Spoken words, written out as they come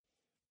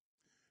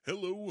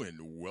Hello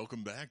and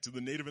welcome back to The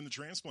Native and the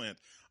Transplant.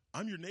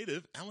 I'm your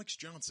native, Alex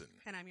Johnson.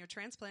 And I'm your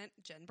transplant,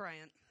 Jen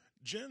Bryant.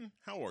 Jen,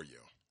 how are you?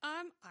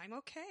 I'm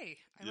okay.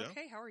 I'm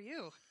okay. How are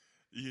you?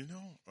 You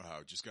know,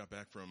 just got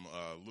back from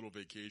a little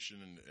vacation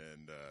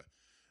and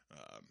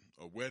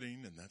a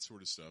wedding and that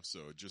sort of stuff. So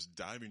just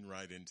diving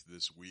right into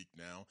this week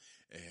now.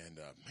 And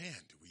man,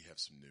 do we have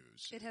some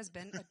news. It has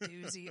been a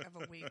doozy of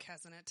a week,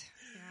 hasn't it?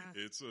 Yeah.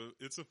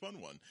 It's a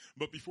fun one.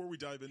 But before we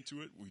dive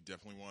into it, we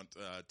definitely want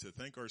to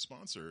thank our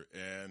sponsor.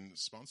 And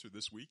sponsor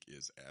this week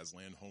is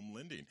Aslan Home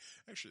Lending.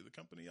 Actually, the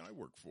company I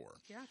work for.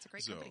 Yeah, it's a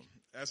great company.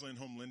 Aslan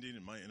Home Lending,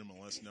 and my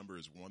NMLS number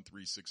is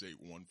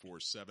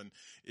 1368147.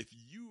 If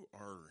you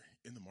are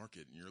in the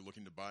market and you're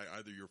looking to buy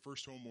either your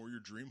first home or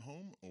your dream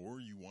home, or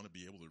you want to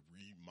be able to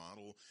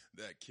remodel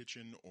that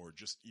kitchen or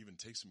just even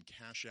take some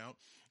cash out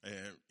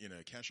in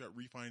a cash out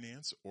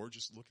refinance, or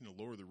just looking to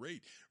lower the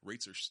rate,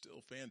 rates are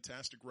still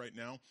fantastic right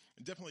now.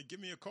 And definitely give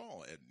me a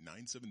call at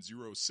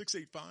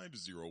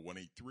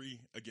 970-685-0183.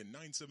 Again,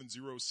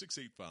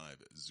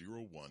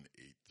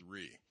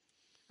 970-685-0183.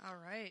 All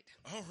right.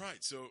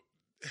 So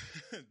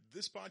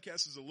this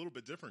podcast is a little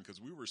bit different because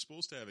we were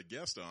supposed to have a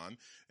guest on,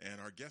 and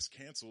our guest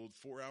canceled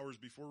 4 hours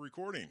before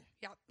recording.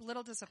 Yeah, a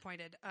little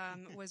disappointed.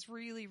 Was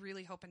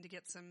really hoping to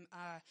get some,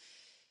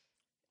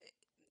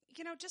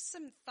 just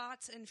some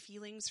thoughts and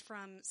feelings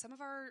from some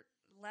of our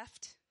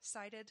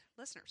left-sided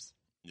listeners.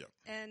 Yeah.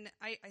 And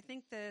I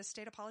think the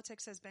state of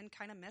politics has been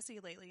kind of messy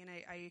lately, and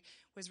I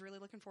was really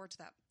looking forward to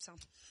that. So.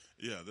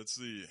 Yeah, that's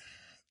the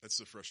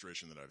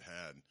frustration that I've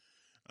had.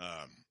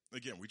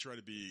 Again, we try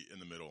to be in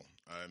the middle.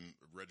 I'm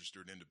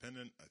registered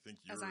independent. I think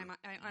you're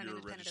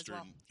independent registered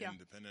as well. Yeah.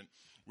 Independent.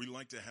 We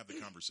like to have the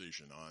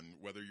conversation on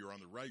whether you're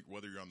on the right,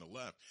 whether you're on the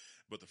left.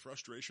 But the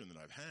frustration that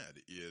I've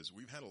had is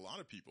we've had a lot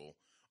of people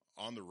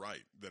on the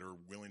right that are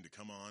willing to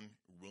come on,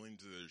 willing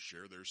to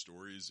share their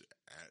stories,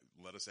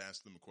 let us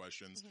ask them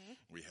questions. Mm-hmm.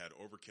 We had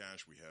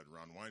Overcash, we had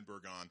Ron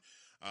Weinberg on.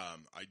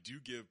 I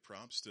do give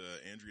props to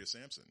Andrea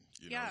Sampson.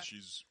 You know,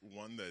 she's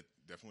one that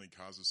definitely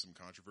causes some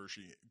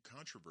controversy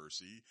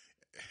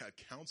at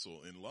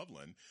council in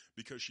Loveland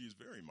because she's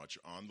very much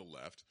on the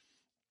left.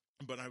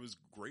 But I was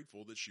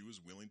grateful that she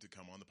was willing to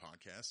come on the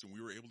podcast and we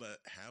were able to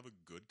have a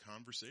good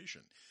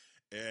conversation.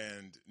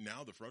 And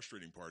now the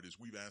frustrating part is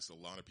we've asked a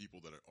lot of people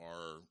that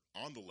are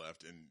on the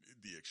left and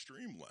the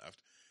extreme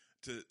left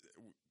to,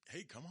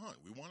 hey, come on.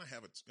 We want to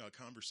have a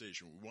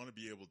conversation. We want to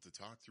be able to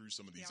talk through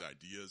some of these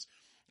ideas.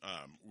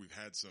 We've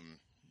had some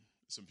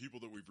people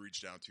that we've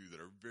reached out to that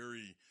are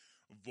very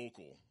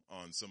vocal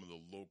on some of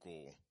the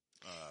local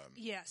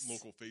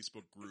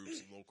Facebook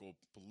groups, local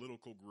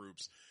political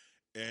groups.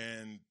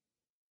 And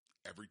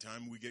every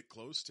time we get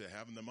close to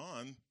having them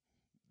on,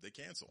 they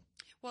cancel.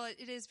 Well,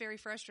 it is very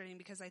frustrating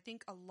because I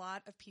think a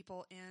lot of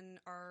people in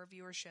our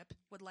viewership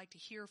would like to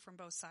hear from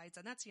both sides,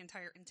 and that's the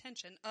entire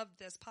intention of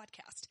this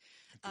podcast.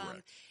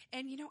 Correct.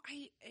 And it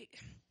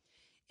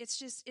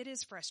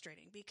is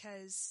frustrating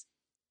because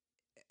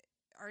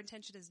our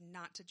intention is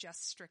not to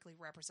just strictly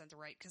represent the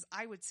right, because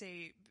I would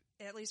say,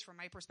 at least from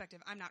my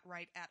perspective, I'm not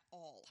right at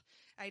all.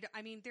 I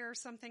mean, there are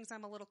some things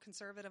I'm a little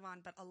conservative on,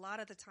 but a lot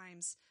of the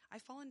times I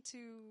fall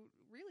into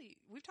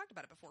we've talked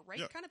about it before, right?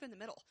 Yeah. Kind of in the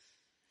middle.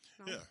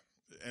 Yeah.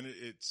 And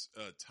it's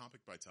a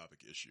topic by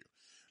topic issue.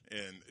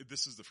 And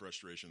this is the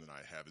frustration that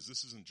I have is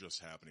this isn't just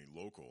happening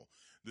local.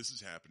 This is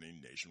happening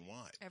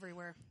nationwide.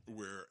 Everywhere.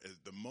 Where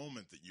at the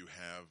moment that you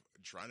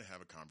try to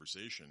have a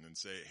conversation and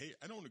say, hey,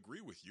 I don't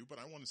agree with you, but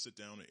I want to sit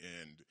down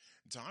and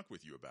talk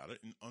with you about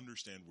it and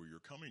understand where you're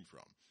coming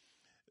from.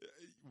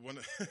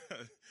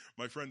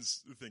 My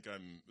friends think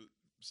I'm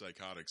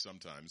psychotic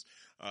sometimes,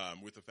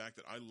 with the fact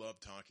that I love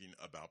talking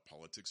about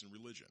politics and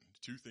religion,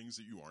 two things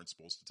that you aren't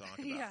supposed to talk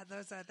about. Yeah,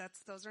 those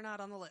are not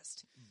on the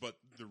list. But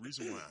the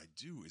reason why I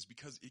do is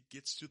because it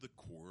gets to the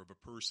core of a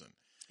person.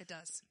 It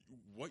does.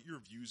 What your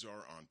views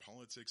are on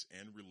politics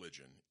and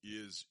religion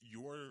is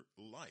your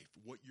life,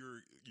 what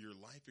your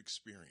life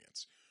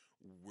experience,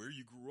 where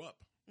you grew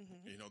up.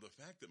 Mm-hmm. You know, the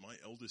fact that my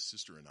eldest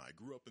sister and I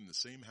grew up in the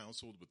same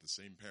household with the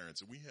same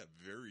parents, and we have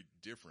very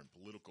different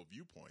political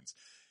viewpoints.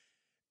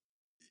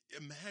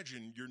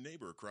 Imagine your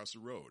neighbor across the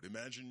road.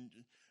 Imagine,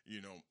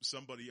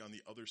 somebody on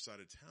the other side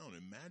of town.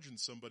 Imagine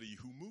somebody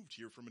who moved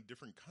here from a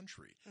different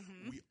country.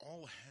 Mm-hmm. We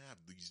all have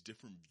these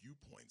different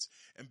viewpoints.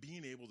 And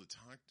being able to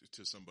talk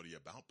to somebody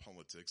about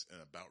politics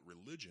and about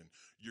religion,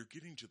 you're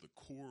getting to the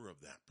core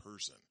of that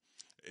person.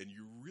 And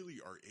you really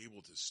are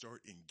able to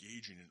start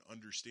engaging and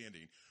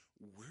understanding,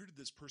 where did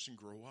this person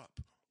grow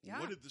up? Yeah.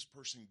 What did this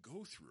person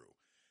go through?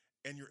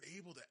 And you're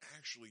able to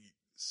actually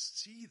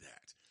see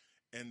that.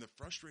 And the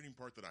frustrating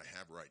part that I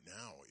have right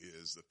now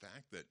is the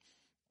fact that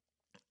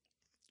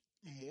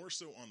more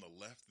so on the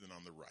left than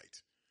on the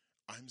right,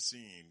 I'm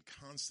seeing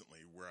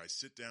constantly where I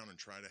sit down and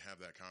try to have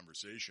that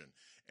conversation.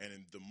 And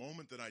in the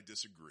moment that I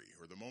disagree,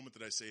 or the moment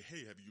that I say,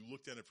 hey, have you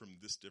looked at it from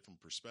this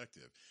different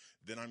perspective?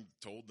 Then I'm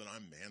told that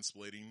I'm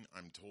mansplaining.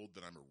 I'm told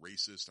that I'm a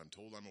racist. I'm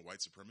told I'm a white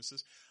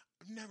supremacist.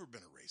 I've never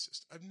been a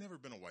racist. I've never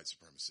been a white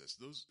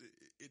supremacist.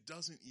 It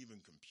doesn't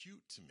even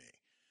compute to me.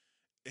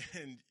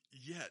 And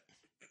yet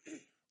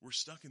we're we're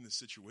stuck in this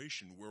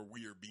situation where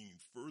we are being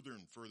further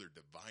and further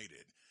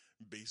divided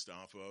based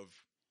off of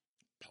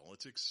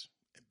politics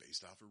and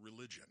based off of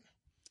religion.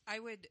 I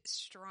would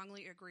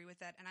strongly agree with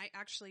that. And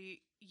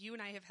you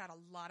and I have had a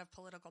lot of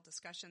political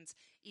discussions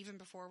even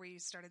before we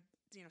started,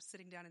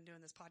 sitting down and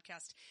doing this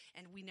podcast,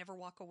 and we never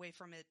walk away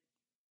from it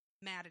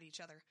mad at each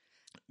other.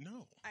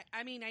 No.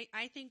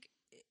 I think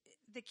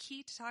the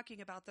key to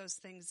talking about those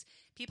things,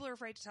 people are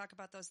afraid to talk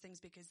about those things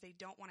because they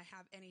don't want to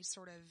have any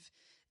sort of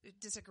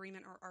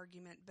disagreement or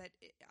argument. But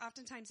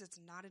oftentimes it's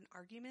not an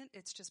argument.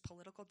 It's just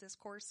political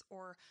discourse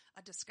or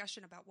a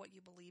discussion about what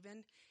you believe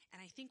in.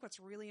 And I think what's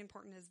really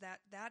important is that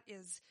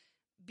is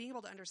being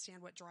able to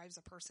understand what drives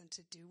a person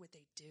to do what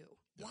they do.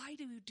 Yeah. Why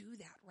do you do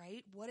that,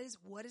 right? What is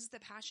the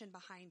passion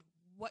behind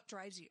what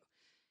drives you?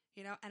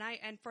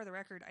 And for the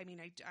record,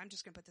 I'm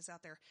just going to put this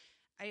out there.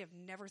 I have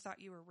never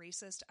thought you were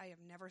racist. I have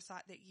never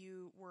thought that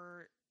you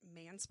were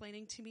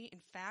mansplaining to me. In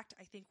fact,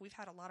 I think we've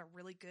had a lot of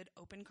really good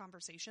open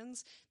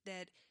conversations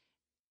that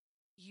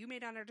you may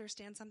not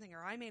understand something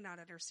or I may not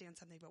understand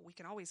something, but we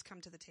can always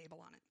come to the table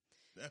on it.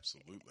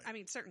 Absolutely.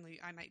 Certainly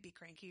I might be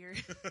crankier.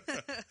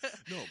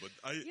 No, but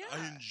I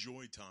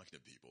enjoy talking to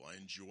people. I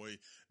enjoy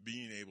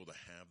being able to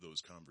have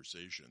those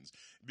conversations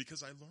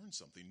because I learn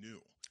something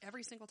new.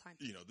 Every single time.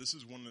 This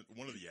is one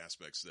of the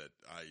aspects that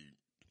I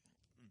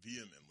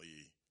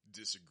vehemently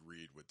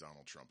disagreed with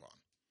Donald Trump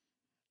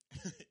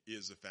on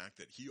is the fact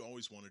that he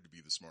always wanted to be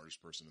the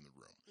smartest person in the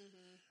room.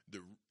 Mm-hmm.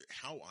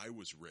 How I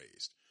was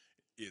raised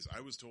is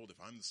I was told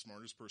if I'm the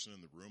smartest person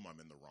in the room,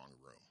 I'm in the wrong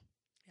room.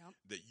 Yep.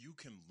 That you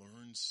can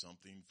learn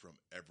something from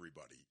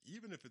everybody.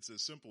 Even if it's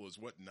as simple as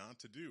what not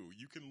to do,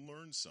 you can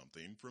learn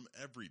something from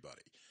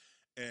everybody.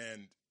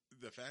 And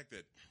the fact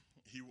that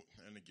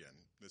and again,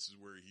 this is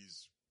where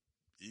he's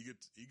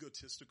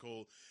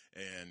egotistical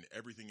and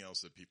everything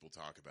else that people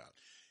talk about.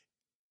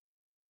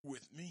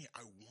 With me,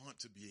 I want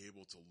to be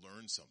able to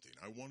learn something.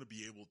 I want to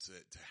be able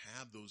to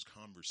have those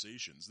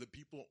conversations that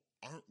people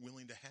aren't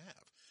willing to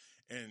have.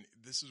 And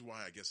this is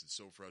why I guess it's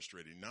so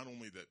frustrating, not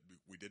only that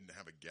we didn't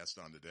have a guest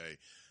on today,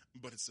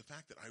 but it's the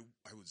fact that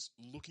I was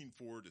looking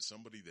forward to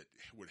somebody that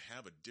would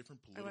have a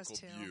different political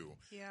view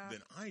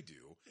than I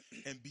do,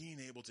 and being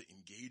able to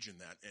engage in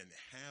that and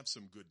have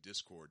some good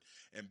discord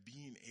and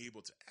being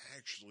able to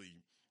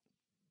actually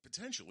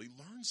potentially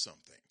learn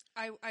something.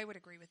 I would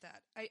agree with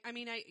that.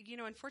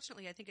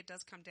 Unfortunately, I think it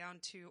does come down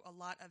to a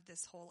lot of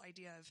this whole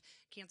idea of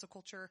cancel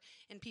culture,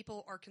 and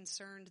people are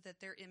concerned that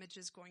their image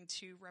is going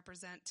to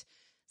represent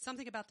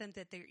something about them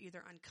that they're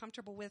either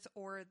uncomfortable with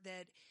or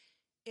that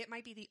it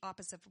might be the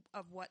opposite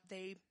of what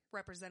they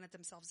represented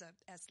themselves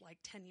as like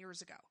 10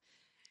 years ago.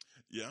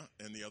 Yeah,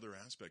 and the other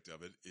aspect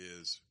of it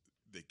is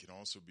they can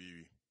also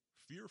be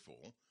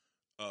fearful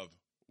of,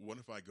 what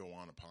if I go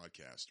on a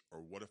podcast, or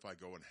what if I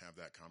go and have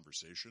that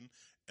conversation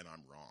and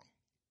I'm wrong?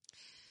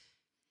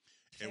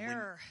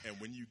 Fair. And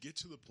when you get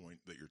to the point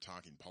that you're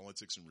talking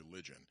politics and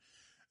religion,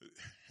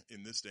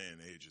 in this day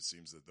and age, it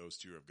seems that those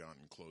two have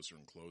gotten closer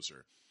and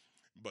closer.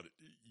 But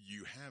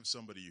you have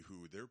somebody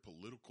who their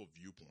political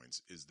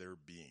viewpoints is their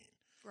being.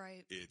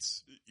 Right.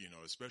 It's,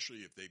 especially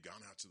if they've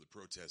gone out to the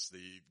protests,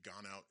 they've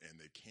gone out and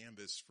they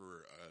canvassed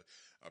for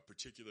a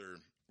particular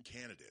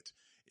candidate.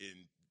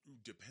 And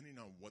depending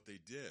on what they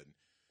did,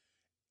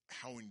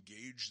 how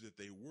engaged that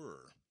they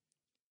were,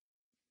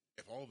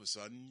 if all of a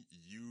sudden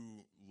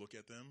you look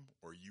at them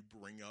or you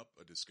bring up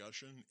a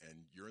discussion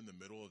and you're in the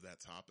middle of that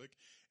topic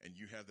and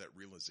you have that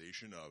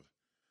realization of,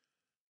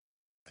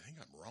 I think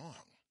I'm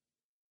wrong.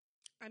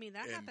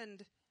 That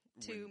happened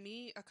to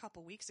me a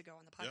couple weeks ago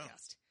on the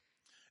podcast.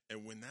 Yeah.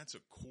 And when that's a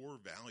core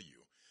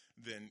value,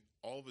 then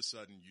all of a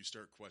sudden you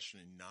start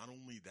questioning not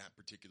only that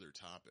particular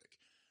topic,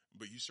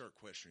 but you start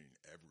questioning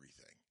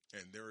everything.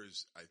 And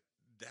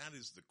that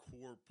is the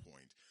core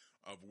point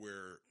of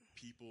where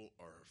people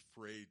are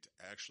afraid to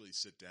actually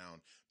sit down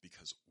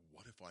because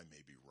what if I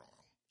may be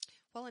wrong?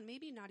 Well, and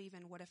maybe not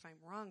even what if I'm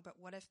wrong, but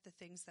what if the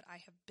things that I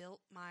have built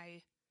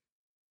my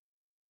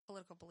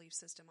political belief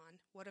system on,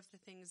 what if the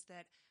things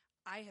that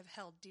I have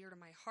held dear to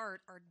my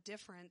heart are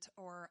different,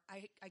 or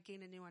I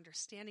gain a new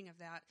understanding of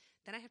that,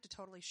 then I have to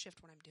totally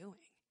shift what I'm doing.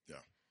 Yeah.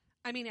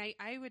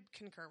 I would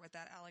concur with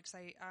that, Alex.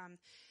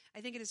 I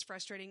think it is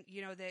frustrating,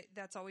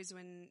 that's always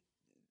when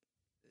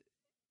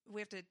we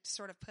have to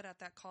sort of put out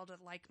that call to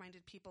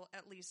like-minded people,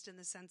 at least in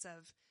the sense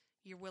of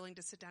you're willing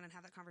to sit down and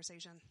have that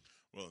conversation.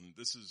 Well, and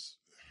this is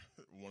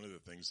one of the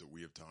things that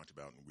we have talked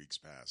about in weeks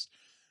past,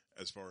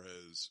 as far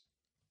as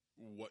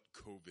what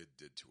COVID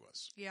did to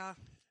us. Yeah.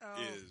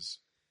 Is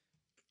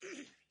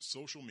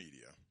social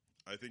media.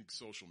 I think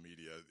social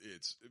media,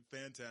 it's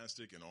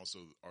fantastic and also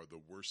are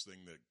the worst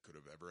thing that could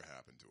have ever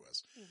happened to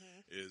us,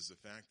 is the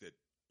fact that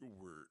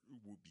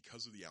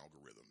because of the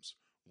algorithms,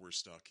 we're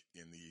stuck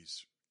in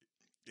these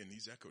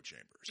echo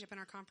chambers. Yep, in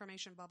our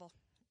confirmation bubble.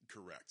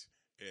 Correct.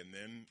 And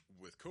then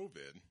with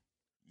COVID,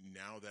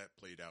 now that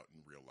played out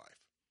in real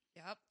life.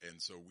 Yep.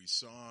 And so we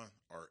saw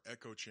our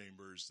echo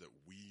chambers that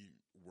we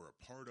were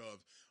a part of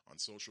on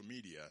social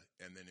media,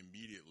 and then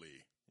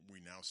immediately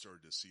we now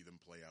started to see them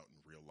play out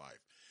in real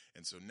life.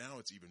 And so now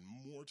it's even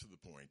more to the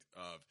point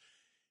of,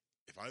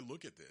 if I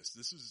look at this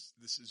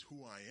is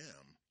who I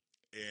am.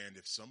 And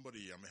if I'm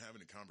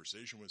having a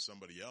conversation with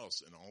somebody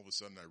else and all of a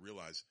sudden I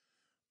realize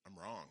I'm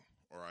wrong,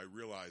 or I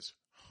realize,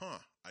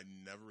 I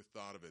never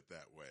thought of it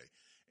that way.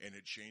 And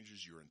it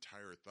changes your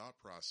entire thought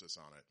process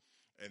on it.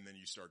 And then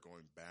you start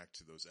going back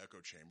to those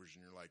echo chambers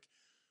and you're like,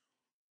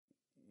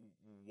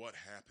 what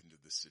happened to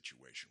this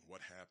situation?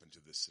 What happened to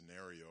this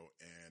scenario?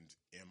 And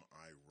am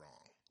I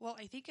wrong? Well,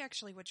 I think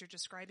actually what you're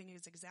describing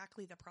is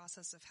exactly the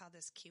process of how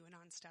this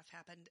QAnon stuff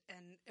happened.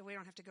 And we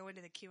don't have to go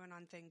into the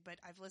QAnon thing, but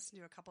I've listened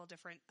to a couple of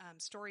different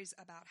stories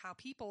about how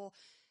people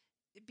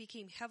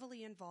became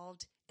heavily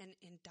involved and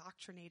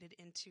indoctrinated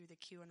into the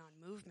QAnon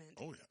movement.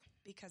 Oh, yeah.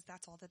 Because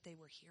that's all that they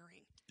were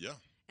hearing. Yeah.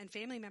 And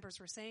family members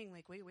were saying,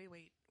 like, wait,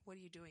 what are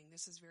you doing?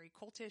 This is very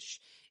cultish.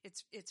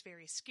 It's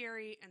very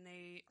scary. And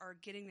they are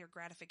getting their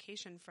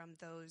gratification from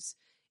those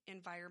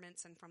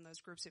environments and from those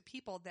groups of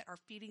people that are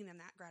feeding them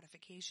that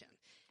gratification.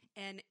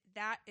 And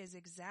that is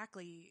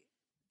exactly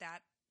that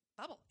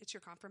bubble. It's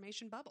your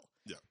confirmation bubble.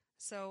 Yeah.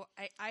 So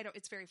I don't,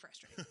 it's very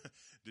frustrating.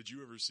 Did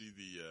you ever see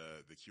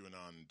the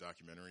QAnon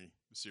documentary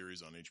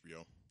series on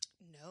HBO?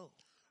 No.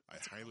 I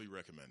highly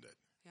recommend it.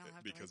 Yeah, I'll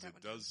have because to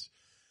write that one down.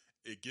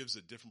 It gives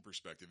a different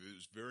perspective. It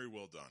was very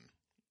well done.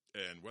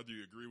 And whether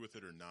you agree with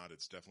it or not,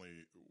 it's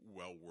definitely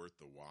well worth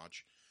the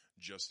watch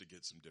just to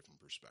get some different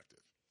perspective.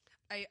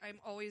 I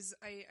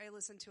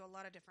listen to a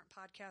lot of different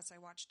podcasts. I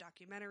watch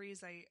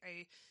documentaries.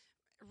 I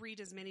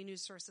read as many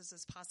news sources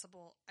as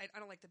possible. I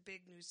don't like the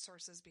big news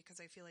sources because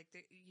I feel like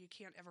you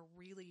can't ever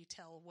really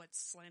tell what's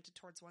slanted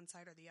towards one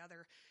side or the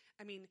other.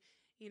 I mean,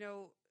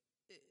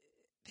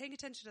 paying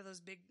attention to those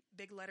big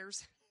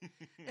letters,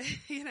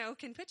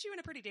 can put you in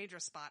a pretty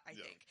dangerous spot, I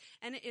think.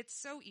 And it's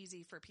so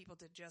easy for people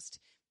to just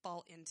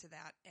fall into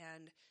that,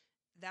 and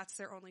that's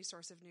their only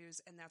source of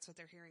news, and that's what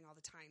they're hearing all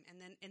the time.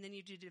 And then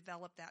you do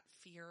develop that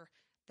fear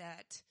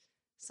that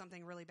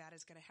something really bad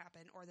is going to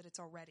happen, or that it's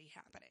already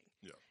happening.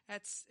 Yeah.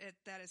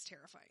 That is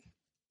terrifying.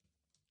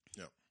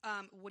 Yeah.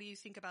 What do you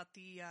think about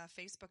the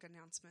Facebook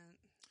announcement?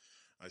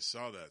 I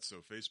saw that. So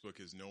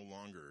Facebook is no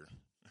longer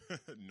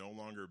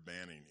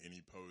banning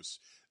any posts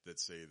that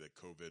say that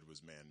COVID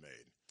was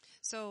man-made.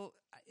 So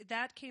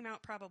that came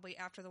out probably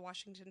after the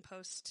Washington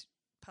Post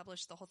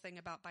published the whole thing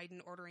about Biden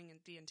ordering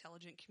the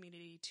intelligence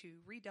community to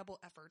redouble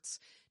efforts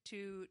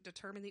to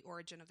determine the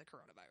origin of the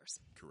coronavirus.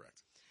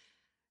 Correct.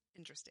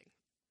 Interesting.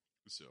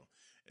 So,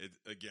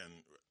 again,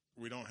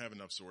 we don't have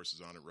enough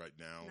sources on it right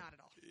now. Not at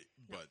all.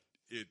 But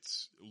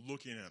it's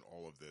looking at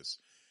all of this,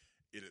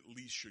 it at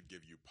least should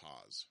give you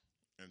pause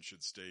and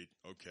should state,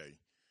 okay,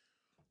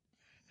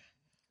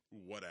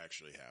 what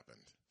actually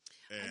happened?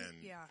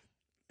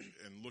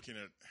 And looking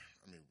at,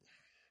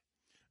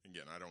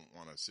 again, I don't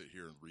want to sit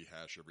here and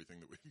rehash everything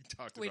that we've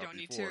talked about before. We don't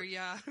need to,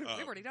 yeah.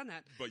 We've already done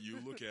that. But you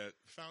look at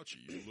Fauci,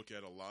 you look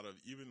at a lot of,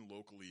 even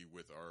locally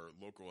with our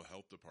local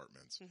health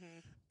departments,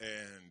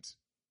 and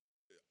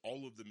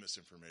all of the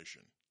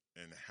misinformation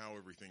and how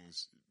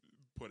everything's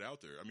put out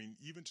there. I mean,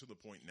 even to the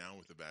point now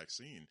with the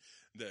vaccine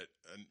that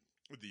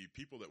the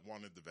people that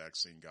wanted the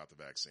vaccine got the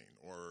vaccine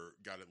or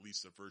got at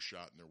least the first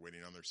shot and they're waiting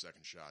on their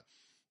second shot.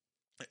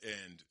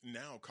 And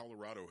now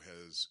Colorado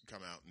has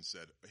come out and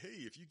said,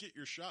 hey, if you get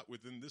your shot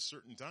within this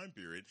certain time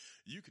period,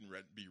 you can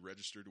be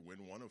registered to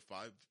win one of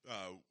 $5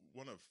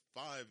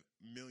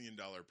 million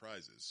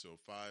prizes. So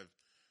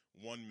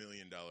 $1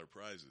 million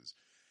prizes.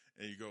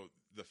 And you go,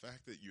 the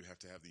fact that you have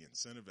to have the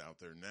incentive out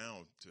there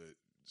now to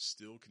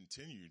still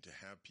continue to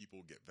have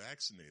people get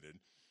vaccinated,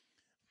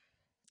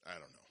 I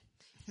don't know.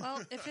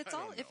 Well, if it's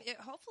all,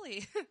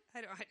 hopefully,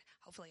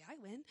 hopefully I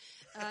win.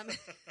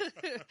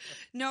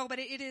 No, but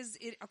it is,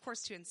 of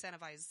course, to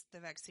incentivize the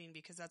vaccine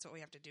because that's what we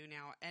have to do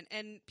now.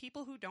 And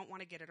people who don't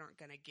want to get it aren't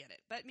going to get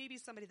it. But maybe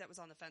somebody that was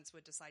on the fence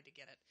would decide to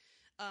get it.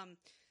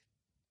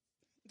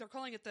 They're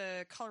calling it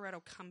the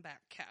Colorado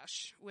Comeback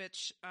Cash,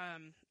 which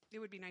it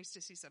would be nice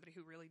to see somebody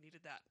who really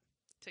needed that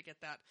to get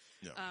that.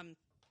 Yeah.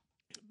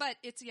 But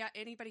it's,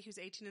 anybody who's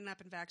 18 and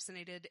up and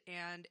vaccinated,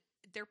 and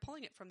they're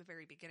pulling it from the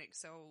very beginning.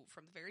 So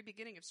from the very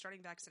beginning of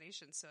starting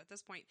vaccinations. So at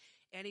this point,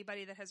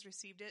 anybody that has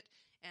received it,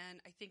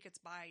 and I think it's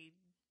by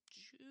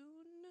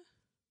June,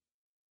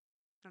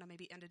 I don't know,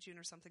 maybe end of June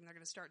or something, they're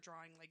going to start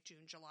drawing like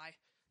June, July.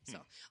 So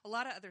a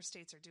lot of other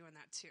states are doing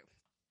that too.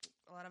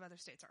 A lot of other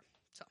states are.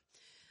 So,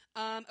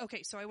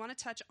 okay. So I want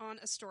to touch on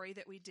a story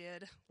that we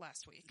did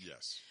last week.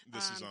 Yes.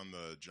 This is on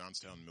the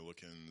Johnstown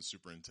Milliken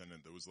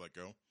superintendent that was let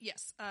go.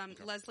 Yes.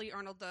 Okay. Leslie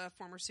Arnold, the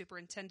former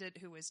superintendent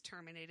who was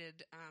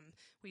terminated.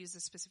 We use a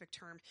specific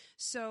term.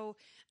 So,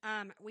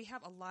 we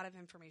have a lot of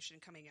information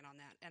coming in on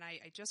that. And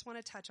I just want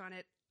to touch on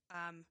it.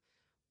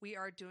 We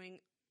are doing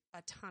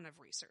a ton of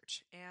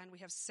research and we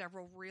have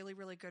several really,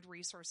 really good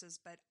resources,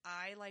 but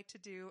I like to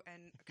do,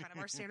 and kind of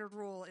our standard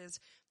rule is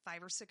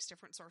 5 or 6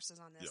 different sources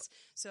on this. Yep.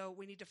 So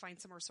we need to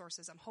find some more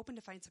sources. I'm hoping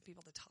to find some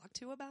people to talk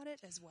to about it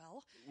as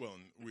well. Well,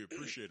 and we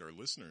appreciate our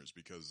listeners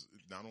because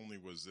not only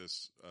was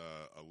this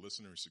a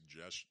listener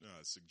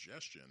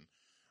suggestion,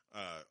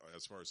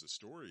 as far as the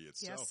story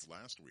itself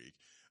last week,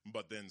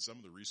 but then some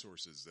of the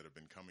resources that have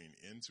been coming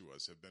into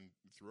us have been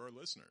through our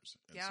listeners.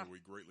 And so we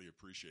greatly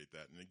appreciate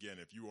that. And again,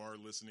 if you are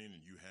listening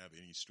and you have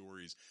any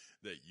stories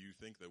that you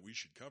think that we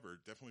should cover,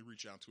 definitely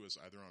reach out to us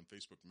either on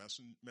Facebook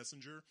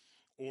Messenger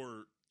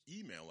or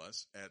email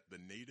us at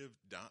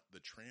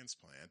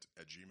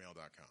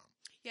thenative.thetransplant@gmail.com.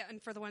 Yeah,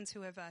 and for the ones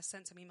who have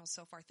sent some emails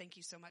so far, thank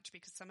you so much,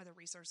 because some of the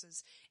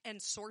resources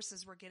and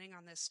sources we're getting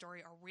on this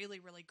story are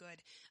really, really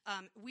good.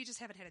 We just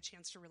haven't had a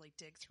chance to really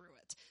dig through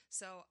it.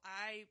 So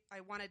I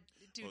want to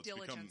do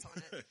diligence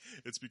on it.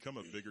 It's become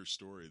a bigger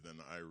story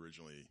than I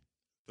originally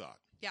thought.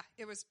 Yeah,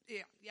 it was.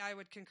 Yeah, I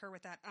would concur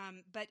with that.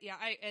 But yeah,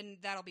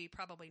 and that'll be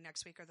probably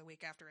next week or the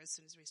week after, as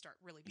soon as we start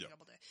really being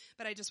able to.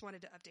 But I just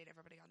wanted to update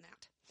everybody on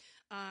that.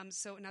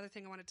 So another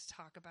thing I wanted to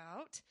talk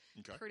about,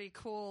 pretty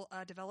cool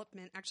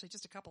development. Actually,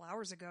 just a couple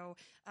hours ago,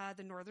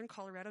 the Northern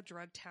Colorado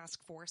Drug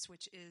Task Force,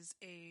 which is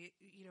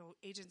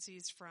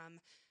agencies from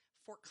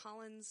Fort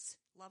Collins,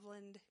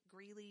 Loveland,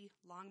 Greeley,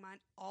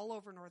 Longmont, all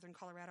over Northern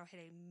Colorado,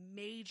 had a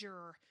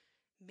major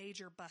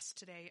bust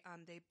today.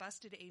 They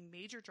busted a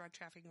major drug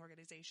trafficking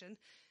organization.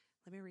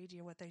 Let me read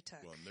you what they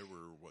took. Well, and there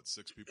were,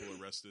 6 people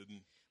arrested?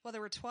 Well,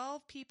 there were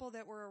 12 people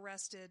that were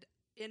arrested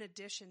in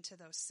addition to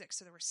those 6.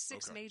 So there were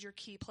 6 major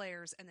key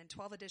players and then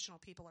 12 additional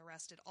people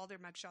arrested. All their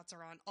mugshots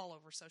are on all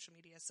over social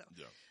media. So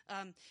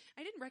I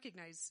didn't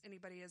recognize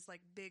anybody as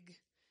like big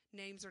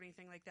names or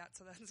anything like that.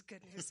 So that's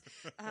good news.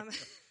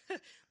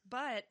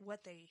 But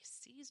what they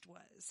seized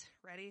was,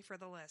 ready for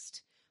the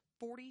list,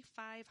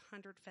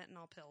 4,500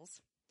 fentanyl pills,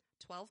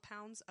 12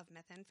 pounds of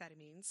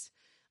methamphetamines,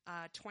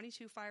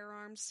 22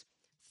 firearms,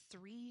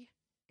 3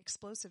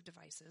 explosive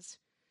devices,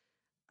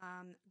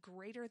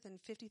 greater than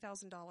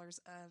 $50,000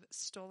 of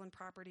stolen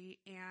property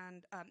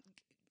and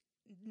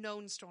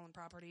known stolen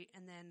property,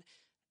 and then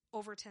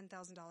over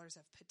 $10,000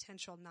 of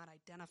potential not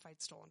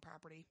identified stolen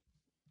property,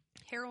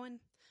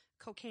 heroin,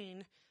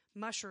 cocaine,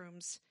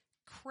 mushrooms,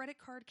 credit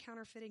card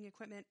counterfeiting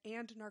equipment,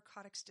 and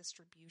narcotics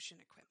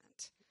distribution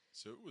equipment.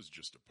 So it was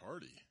just a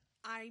party.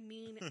 I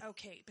mean,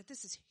 okay, but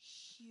this is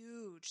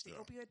huge. The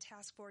opioid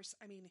task force,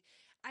 I mean,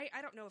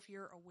 I don't know if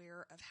you're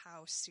aware of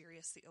how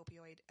serious the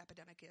opioid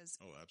epidemic is.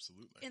 Oh,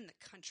 absolutely. In the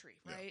country,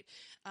 right?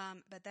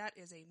 But that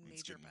is a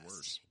major bust.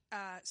 Worse.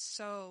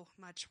 So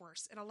much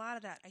worse. And a lot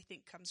of that, I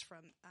think, comes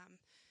from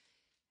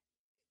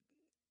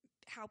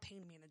how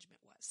pain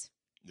management was.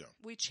 Yeah.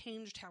 We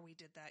changed how we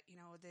did that. You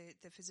know,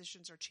 the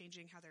physicians are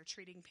changing how they're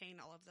treating pain,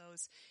 all of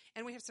those.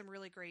 And we have some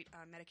really great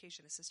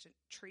medication assisted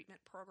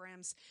treatment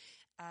programs.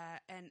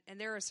 And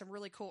there are some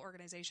really cool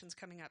organizations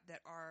coming up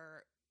that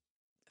are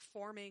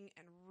forming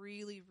and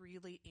really,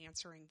 really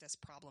answering this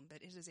problem.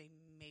 But it is a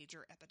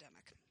major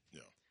epidemic.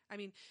 Yeah. I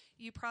mean,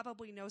 you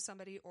probably know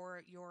somebody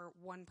or you're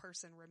one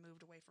person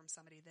removed away from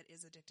somebody that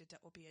is addicted to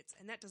opiates.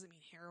 And that doesn't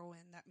mean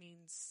heroin. That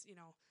means,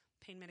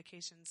 pain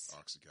medications.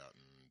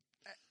 Oxycontin.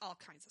 All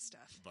kinds of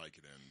stuff.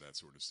 Vicodin, that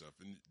sort of stuff.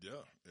 And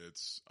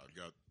I've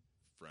got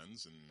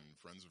friends and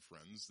friends of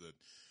friends that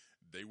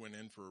they went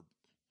in for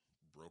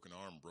broken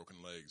arm,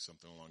 broken leg,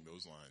 something along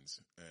those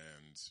lines.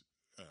 And,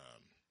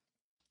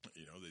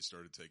 they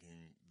started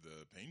taking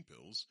the pain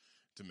pills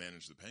to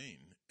manage the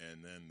pain.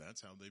 And then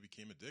that's how they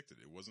became addicted.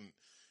 It wasn't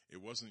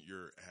it wasn't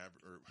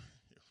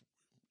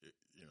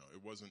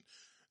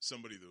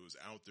somebody that was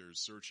out there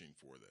searching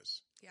for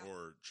this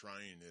or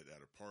trying it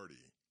at a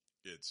party.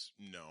 It's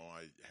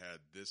I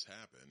had this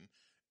happen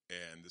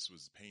and this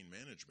was pain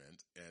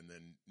management. And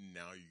then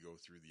now you go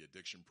through the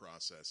addiction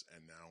process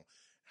and now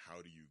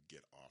how do you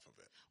get off of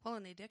it? Well,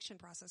 and the addiction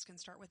process can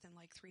start within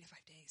like 3 to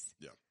 5 days.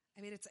 Yeah.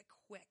 I mean, it's a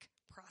quick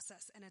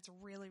process and it's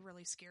really,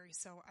 really scary.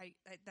 So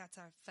that's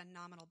a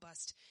phenomenal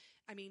bust.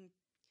 I mean,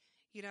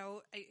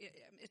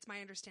 it's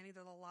my understanding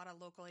that a lot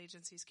of local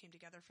agencies came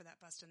together for that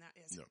bust, and that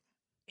is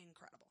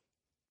incredible.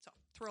 So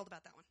thrilled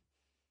about that one.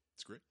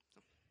 It's great.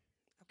 So,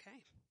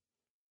 okay.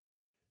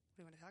 What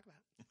do you want to talk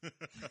about?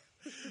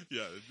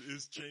 Yeah, it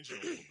is changing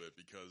a little bit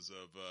because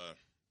of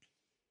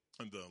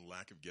the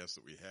lack of guests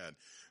that we had.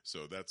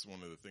 So that's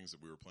one of the things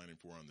that we were planning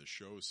for on this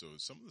show. So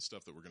some of the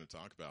stuff that we're going to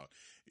talk about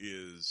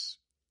is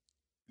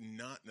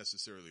not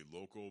necessarily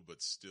local,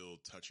 but still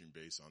touching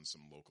base on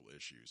some local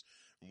issues.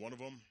 One of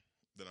them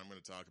that I'm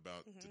going to talk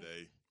about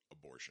today,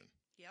 abortion.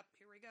 Yep,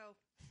 here we go.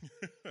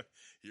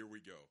 Here we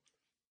go.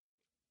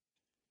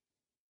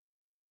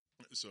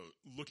 So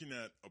looking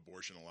at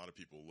abortion, a lot of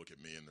people look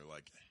at me and they're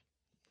like,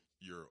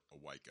 you're a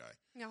white guy.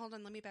 Now, hold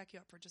on. Let me back you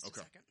up for just a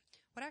second.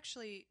 What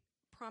actually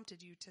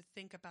prompted you to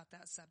think about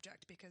that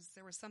subject? Because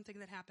there was something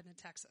that happened in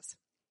Texas.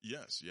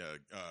 Yes. Yeah.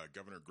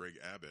 Governor Greg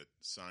Abbott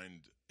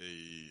signed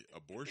a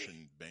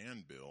abortion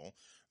ban bill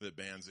that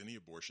bans any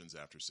abortions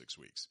after 6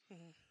 weeks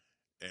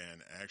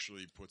and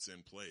actually puts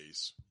in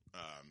place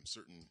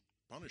certain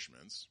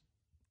punishments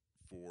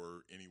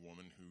for any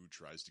woman who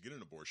tries to get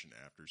an abortion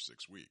after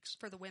 6 weeks.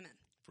 For the women.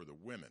 For the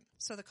women.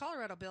 So the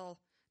Colorado bill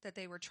that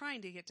they were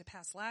trying to get to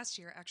pass last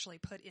year actually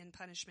put in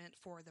punishment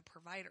for the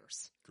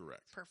providers.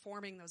 Correct.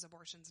 Performing those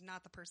abortions,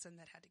 not the person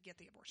that had to get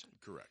the abortion.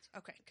 Correct.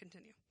 Okay,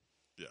 continue.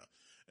 Yeah.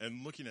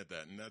 And looking at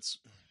that, and that's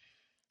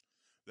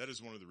that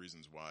is one of the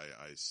reasons why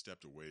I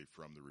stepped away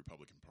from the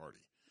Republican Party,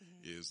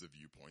 is the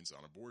viewpoints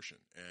on abortion.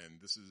 And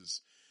this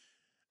is,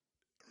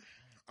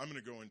 I'm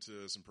going to go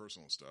into some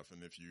personal stuff.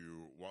 And if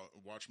you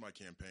watch my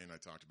campaign, I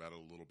talked about it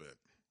a little bit.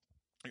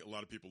 A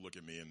lot of people look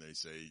at me and they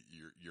say,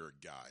 you're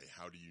a guy.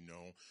 How do you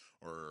know,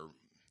 or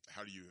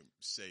how do you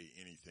say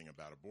anything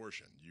about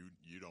abortion?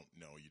 You don't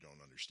know, you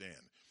don't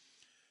understand.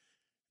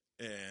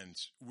 And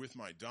with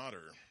my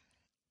daughter,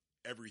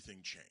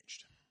 everything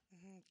changed.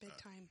 Big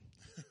time.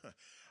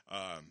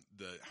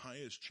 The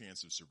highest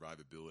chance of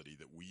survivability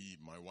that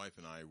my wife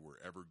and I were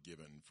ever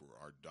given for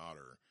our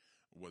daughter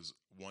was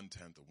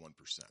 0.1%.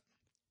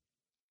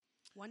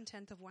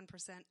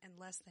 0.1% and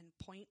less than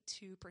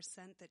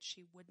 0.2% that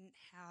she wouldn't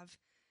have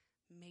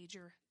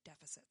major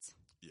deficits.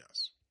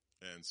 Yes.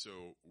 And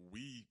so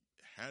we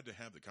had to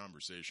have the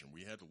conversation.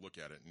 We had to look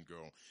at it and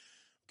go,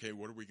 okay,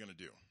 what are we going to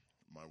do?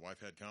 My wife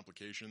had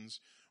complications.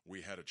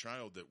 We had a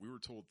child that we were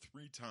told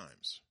 3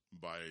 times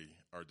by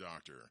our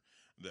doctor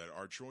that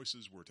our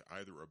choices were to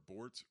either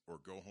abort or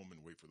go home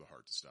and wait for the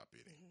heart to stop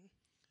beating.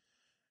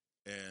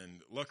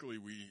 And luckily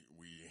we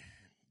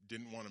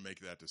didn't want to make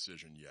that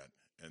decision yet.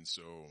 And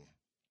so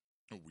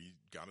we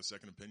got a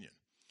second opinion.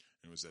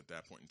 And it was at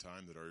that point in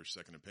time that our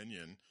second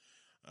opinion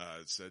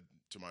said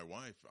to my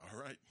wife, all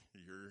right,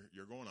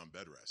 you're going on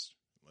bed rest.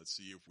 Let's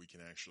see if we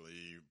can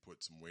actually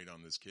put some weight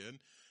on this kid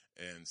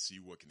and see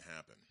what can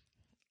happen.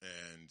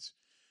 And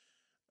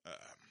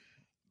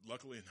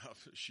luckily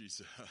enough,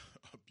 she's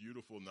a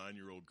beautiful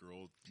 9-year-old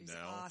girl. She's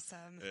now.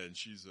 Awesome. And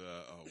she's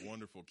a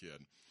wonderful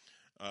kid.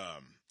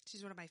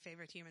 She's one of my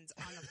favorite humans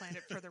on the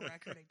planet, for the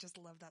record. I just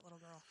love that little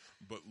girl.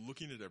 But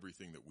looking at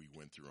everything that we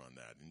went through on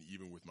that, and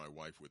even with my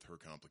wife with her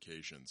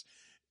complications,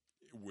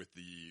 with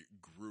the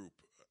group,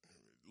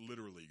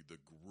 literally the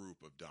group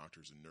of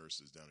doctors and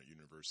nurses down at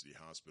University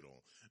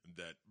Hospital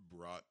that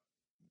brought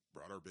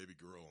our baby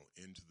girl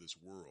into this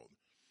world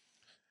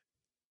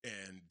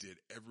and did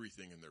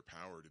everything in their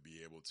power to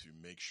be able to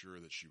make sure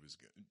that she was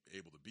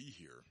able to be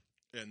here.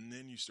 And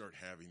then you start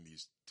having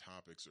these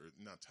topics, or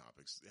not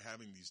topics,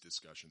 having these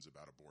discussions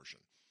about abortion.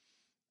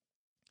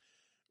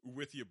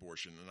 With the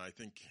abortion, and I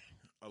think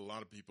a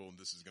lot of people, and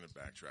this is going to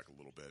backtrack a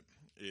little bit,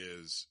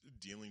 is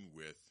dealing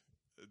with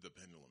the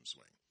pendulum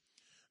swing,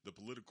 the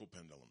political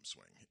pendulum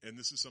swing. And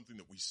this is something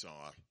that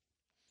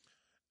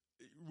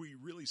we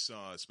really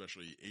saw,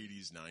 especially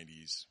 80s,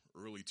 90s,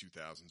 early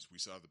 2000s. We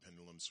saw the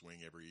pendulum swing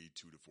every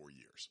 2 to 4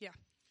 years. Yeah.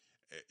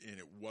 And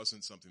it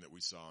wasn't something that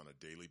we saw on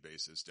a daily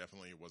basis.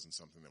 Definitely it wasn't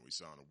something that we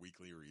saw on a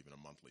weekly or even a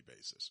monthly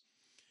basis.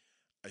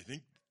 I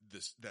think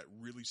that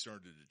really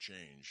started to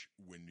change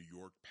when New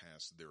York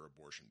passed their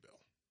abortion bill.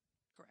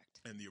 Correct.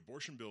 And the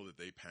abortion bill that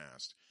they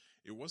passed,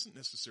 it wasn't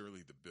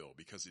necessarily the bill,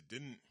 because it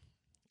didn't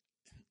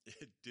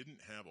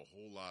have a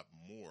whole lot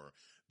more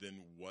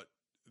than what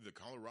the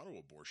Colorado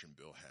abortion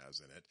bill has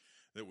in it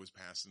that was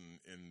passed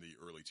in the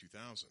early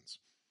 2000s.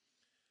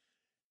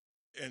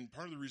 And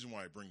part of the reason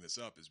why I bring this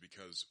up is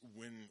because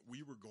when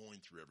we were going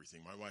through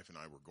everything, my wife and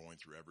I were going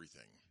through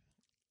everything,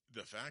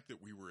 the fact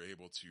that we were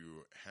able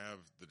to have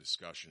the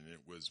discussion,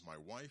 it was my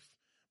wife,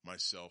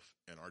 myself,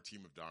 and our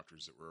team of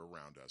doctors that were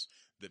around us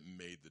that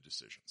made the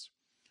decisions.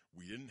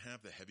 We didn't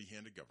have the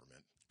heavy-handed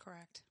government.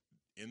 Correct.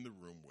 In the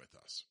room with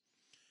us.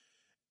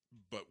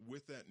 But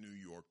with that New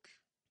York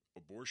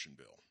abortion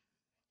bill,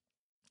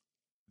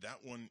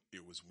 that one,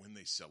 it was when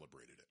they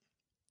celebrated it.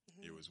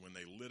 It was when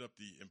they lit up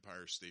the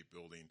Empire State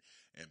Building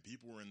and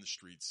people were in the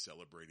streets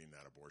celebrating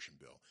that abortion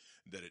bill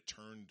that it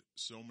turned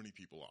so many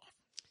people off.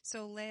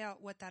 So lay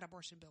out what that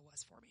abortion bill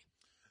was for me.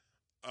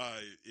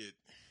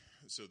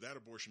 So that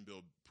abortion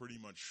bill pretty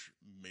much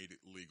made it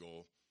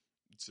legal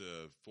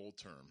to full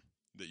term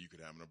that you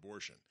could have an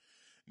abortion.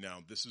 Now,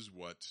 this is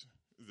what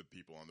the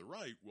people on the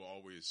right will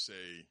always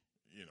say,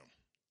 you know,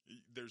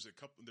 there's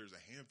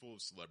a handful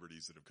of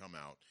celebrities that have come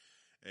out,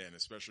 and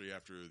especially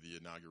after the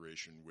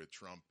inauguration with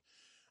Trump,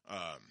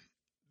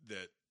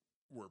 that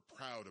were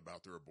proud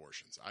about their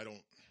abortions.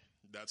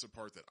 That's a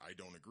part that I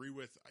don't agree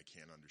with. I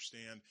can't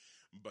understand,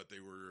 but they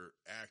were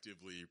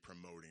actively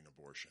promoting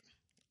abortion.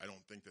 I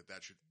don't think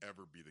that should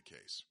ever be the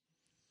case.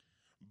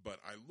 But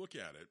I look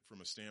at it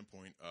from a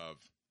standpoint of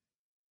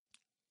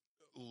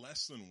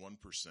less than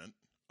 1%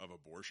 of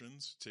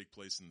abortions take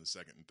place in the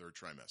second and third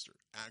trimester,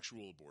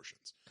 actual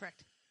abortions.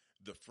 Correct.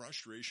 The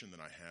frustration that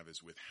I have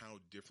is with how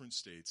different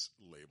states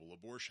label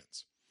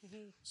abortions.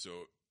 So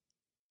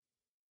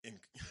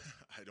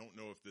I don't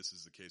know if this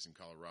is the case in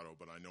Colorado,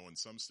 but I know in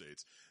some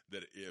states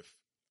that if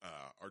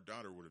our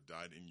daughter would have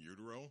died in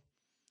utero,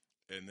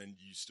 and then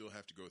you still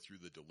have to go through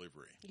the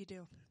delivery. You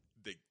do.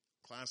 They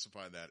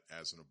classify that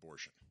as an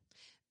abortion.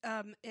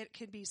 It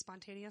could be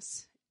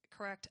spontaneous,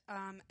 correct?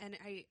 And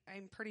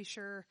I'm pretty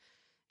sure,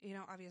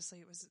 obviously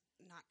it was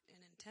not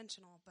an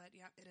intentional, but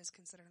yeah, it is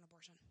considered an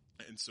abortion.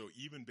 And so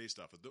even based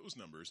off of those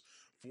numbers,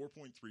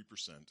 4.3%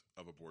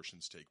 of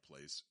abortions take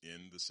place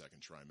in the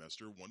second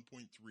trimester.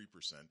 1.3%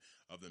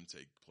 of them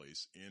take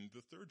place in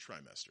the third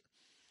trimester.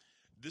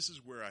 This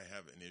is where I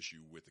have an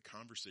issue with the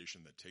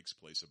conversation that takes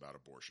place about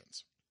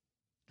abortions,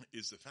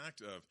 is the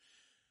fact of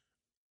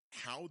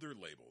how they're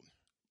labeled,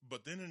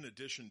 but then in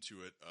addition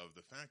to it, of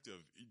the fact of,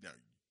 now,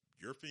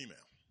 you're female.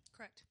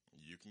 Correct.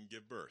 You can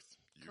give birth.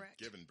 You've Correct.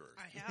 given birth.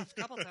 I have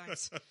a couple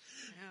times.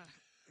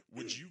 Yeah.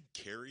 Would you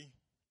carry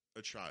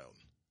a child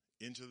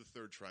into the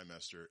third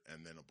trimester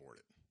and then abort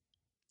it?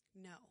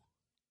 No.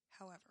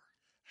 However,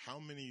 how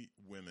many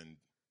women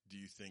do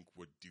you think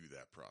would do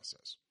that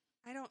process?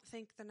 I don't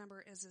think the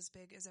number is as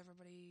big as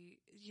everybody,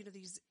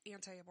 these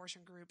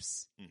anti-abortion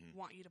groups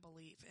want you to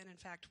believe. And in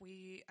fact,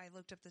 I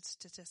looked up the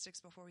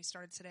statistics before we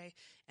started today,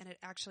 and it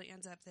actually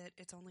ends up that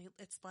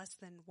it's less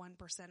than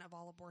 1% of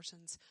all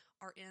abortions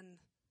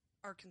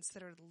are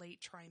considered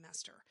late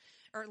trimester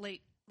or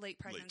late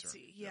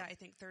pregnancy. Late term. I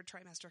think third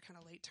trimester, kind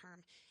of late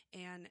term.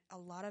 And a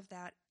lot of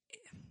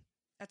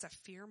that's a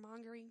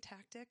fear-mongering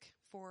tactic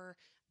for,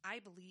 I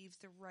believe,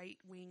 the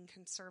right-wing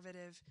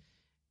conservative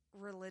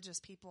religious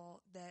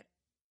people that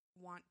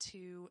want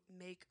to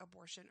make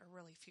abortion a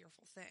really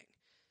fearful thing.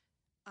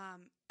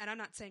 And I'm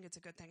not saying it's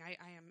a good thing.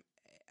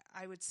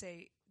 I would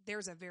say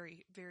there's a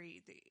very,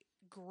 very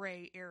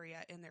gray area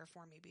in there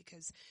for me,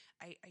 because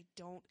I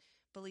don't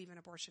believe in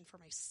abortion for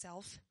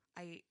myself.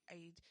 I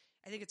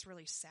think it's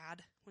really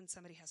sad when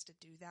somebody has to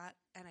do that.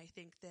 And I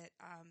think that,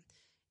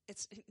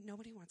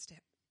 nobody wants to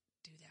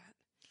do that.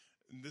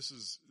 And this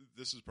is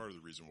part of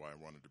the reason why I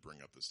wanted to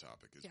bring up this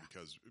topic is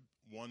because,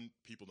 one,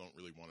 people don't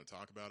really want to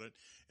talk about it.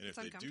 And if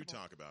they do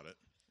talk about it,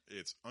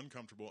 it's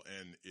uncomfortable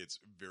and it's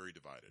very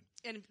divided.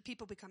 And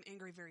people become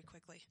angry very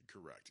quickly.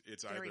 Correct.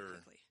 It's very either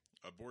quickly.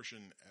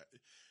 Abortion.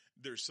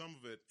 There's some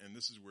of it, and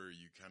this is where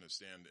you kind of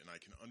stand, and I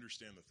can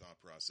understand the thought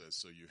process.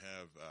 So you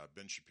have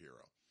Ben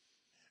Shapiro,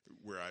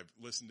 where I've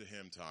listened to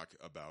him talk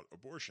about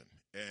abortion,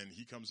 and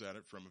he comes at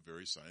it from a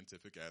very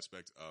scientific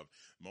aspect of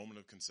moment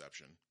of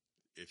conception.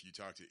 If you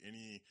talk to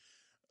any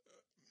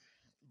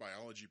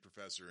biology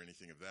professor or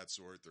anything of that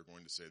sort, they're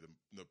going to say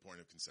the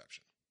point of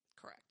conception.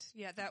 Correct.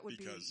 Yeah, that would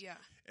be.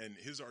 And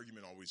his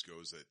argument always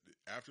goes that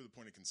after the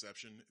point of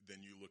conception,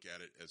 then you look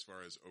at it as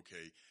far as,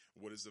 okay,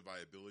 what is the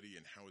viability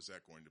and how is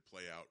that going to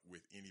play out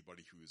with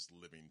anybody who is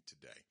living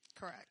today?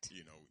 Correct.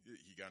 He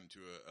got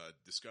into a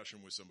discussion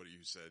with somebody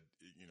who said,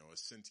 a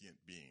sentient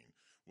being.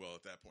 Well,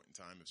 at that point in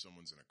time, if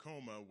someone's in a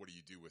coma, what do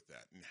you do with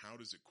that? And how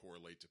does it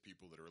correlate to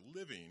people that are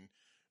living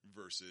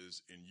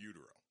versus in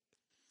utero?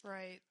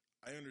 Right.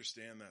 I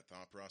understand that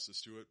thought process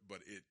to it,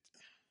 but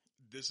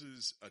this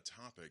is a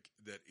topic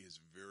that is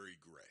very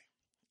gray,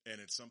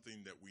 and it's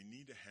something that we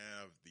need to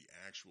have the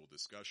actual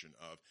discussion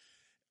of.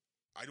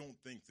 I don't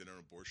think that an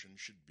abortion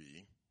should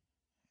be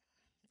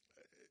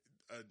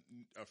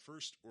a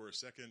first or a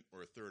second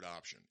or a third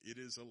option. It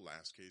is a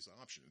last case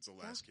option. It's a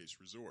last case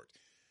resort.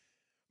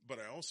 But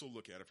I also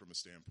look at it from a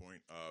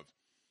standpoint of,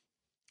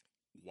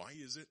 why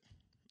is it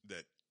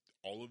that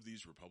all of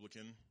these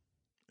Republican,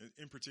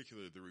 in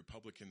particular the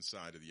Republican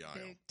side of the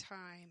aisle, big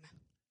time,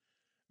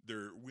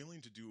 they're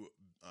willing to do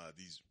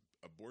these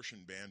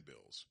abortion ban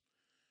bills,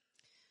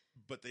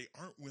 but they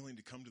aren't willing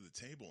to come to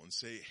the table and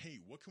say, hey,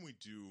 what can we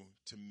do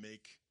to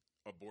make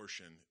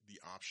abortion the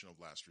option of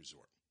last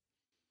resort?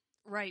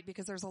 Right,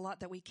 because there's a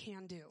lot that we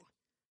can do.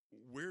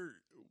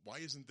 Why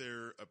isn't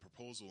there a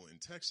proposal in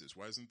Texas?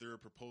 Why isn't there a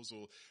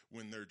proposal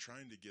when they're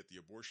trying to get the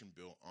abortion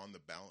bill on the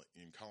ballot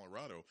in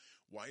Colorado?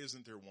 Why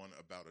isn't there one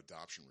about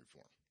adoption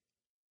reform?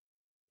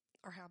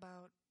 Or how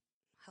about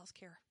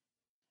healthcare?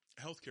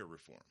 Healthcare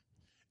reform.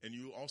 And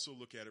you also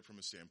look at it from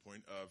a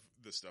standpoint of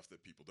the stuff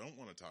that people don't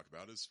want to talk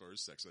about as far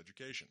as sex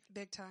education.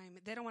 Big time.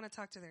 They don't want to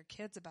talk to their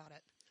kids about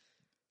it.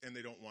 And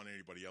they don't want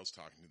anybody else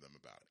talking to them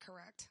about it.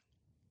 Correct.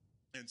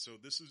 And so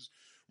this is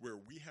where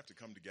we have to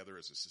come together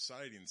as a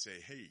society and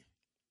say, hey,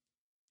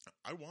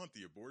 I want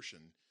the abortion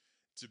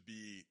to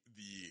be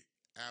the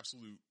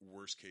absolute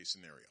worst case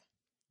scenario.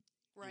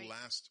 Right.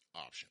 Last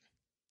option.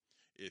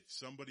 If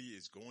somebody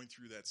is going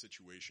through that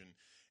situation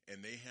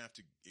and they have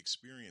to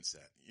experience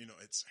that,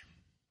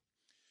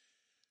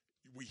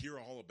 we hear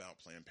all about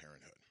Planned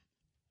Parenthood,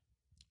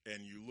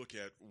 and you look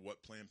at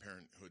what Planned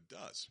Parenthood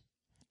does.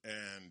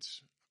 And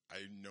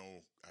I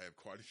know I have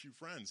quite a few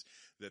friends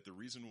that the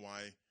reason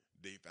why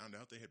they found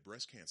out they had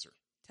breast cancer,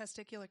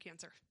 testicular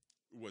cancer,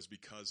 was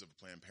because of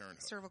Planned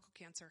Parenthood. Cervical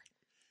cancer.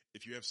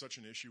 If you have such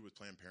an issue with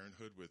Planned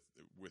Parenthood,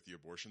 with the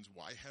abortions,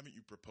 why haven't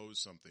you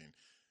proposed something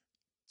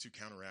to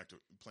counteract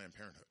Planned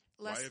Parenthood?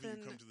 Why haven't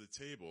you come to the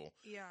table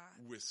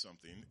with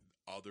something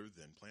other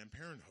than Planned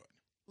Parenthood?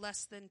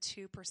 Less than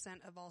 2%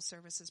 of all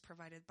services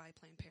provided by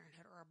Planned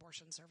Parenthood are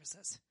abortion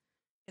services.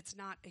 It's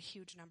not a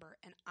huge number.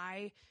 And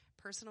I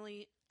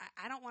personally,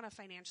 I don't want to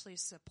financially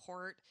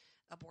support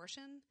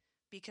abortion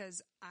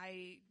because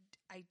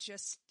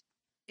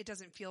it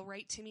doesn't feel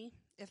right to me,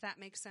 if that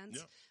makes sense.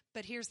 Yeah.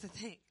 But here's the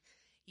thing.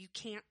 You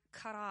can't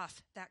cut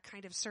off that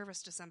kind of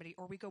service to somebody,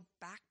 or we go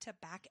back to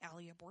back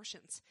alley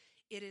abortions.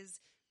 It is,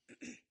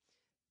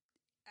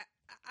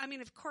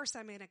 of course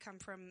I'm going to come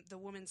from the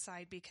woman's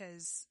side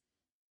because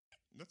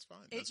that's fine.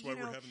 That's why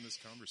we're having this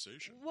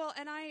conversation. Well,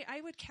 and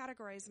I would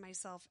categorize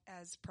myself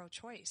as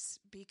pro-choice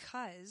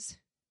because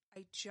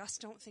I just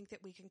don't think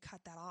that we can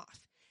cut that off.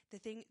 The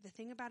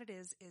thing about it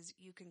is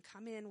you can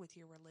come in with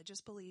your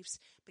religious beliefs,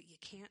 but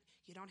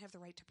you don't have the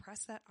right to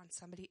press that on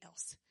somebody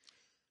else.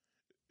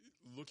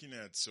 Looking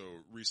at, so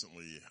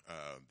recently,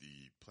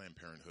 the Planned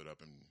Parenthood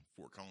up in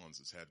Fort Collins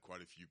has had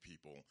quite a few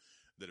people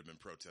that have been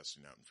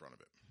protesting out in front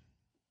of it.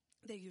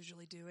 They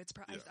usually do.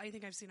 I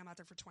think I've seen them out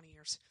there for 20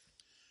 years.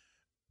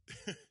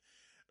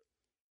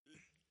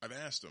 I've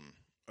asked them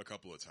a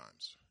couple of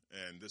times,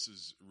 and this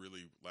is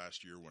really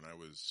last year when I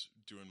was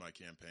doing my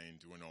campaign,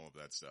 doing all of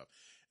that stuff.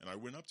 And I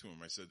went up to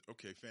him. I said,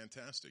 "Okay,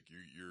 fantastic.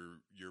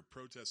 You're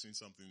protesting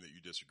something that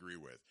you disagree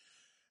with.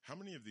 How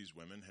many of these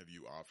women have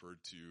you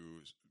offered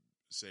to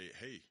say,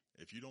 hey,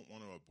 if you don't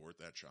want to abort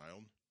that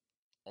child,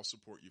 I'll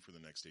support you for the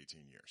next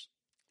 18 years.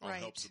 I'll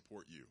help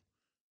support you.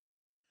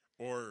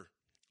 Or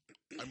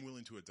I'm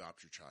willing to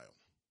adopt your child."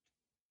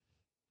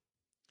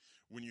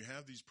 When you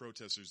have these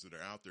protesters that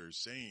are out there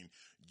saying,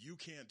 you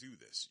can't do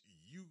this,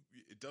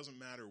 it doesn't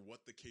matter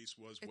what the case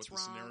was, what the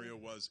scenario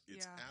was,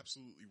 it's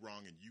absolutely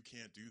wrong and you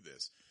can't do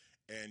this.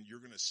 And you're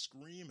going to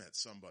scream at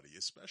somebody,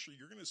 especially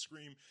you're going to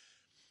scream,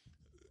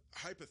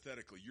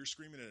 hypothetically, you're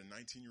screaming at a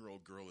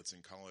 19-year-old girl that's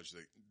in college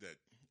that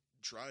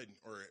tried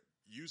or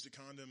used a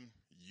condom,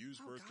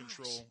 used birth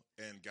control,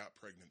 and got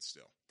pregnant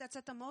still. That's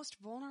at the most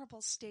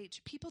vulnerable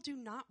stage. People do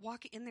not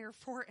walk in there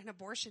for an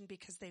abortion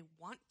because they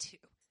want to.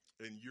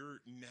 And you're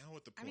now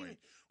at the point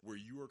where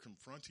you are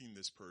confronting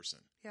this person.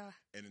 Yeah.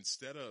 And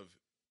instead of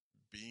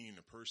being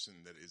a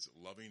person that is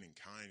loving and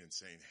kind and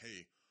saying,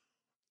 hey,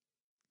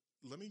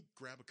 let me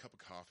grab a cup of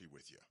coffee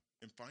with you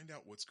and find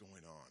out what's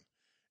going on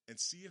and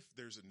see if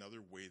there's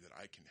another way that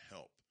I can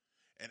help,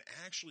 and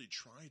actually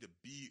try to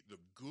be the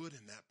good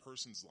in that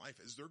person's life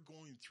as they're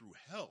going through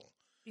hell.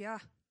 Yeah.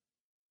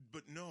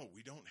 But no,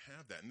 we don't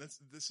have that. And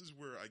this is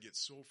where I get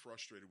so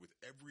frustrated with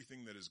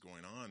everything that is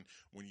going on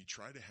when you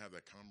try to have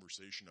that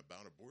conversation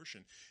about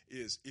abortion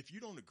is if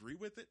you don't agree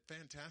with it,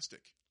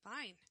 fantastic.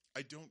 Fine.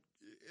 If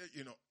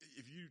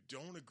you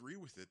don't agree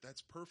with it,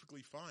 that's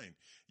perfectly fine.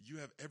 You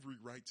have every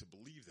right to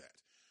believe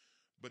that.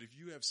 But if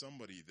you have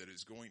somebody that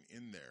is going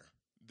in there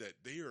that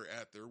they are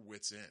at their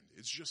wit's end,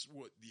 it's just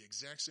the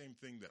exact same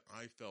thing that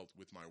I felt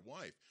with my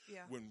wife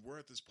when we're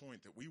at this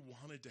point that we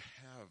wanted to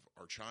have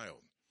our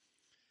child.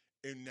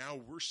 And now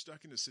we're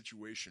stuck in a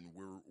situation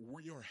where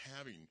we are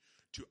having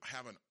to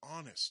have an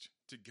honest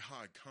to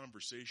God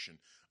conversation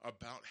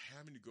about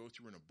having to go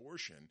through an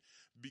abortion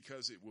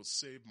because it will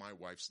save my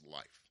wife's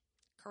life.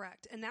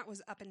 Correct. And that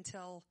was up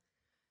until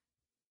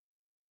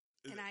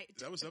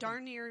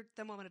darn near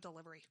the moment of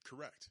delivery.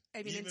 Correct.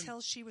 I mean, until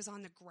she was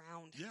on the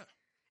ground. Yeah.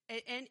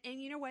 And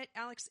you know what,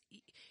 Alex,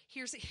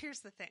 here's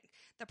the thing.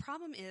 The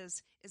problem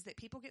is that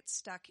people get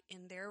stuck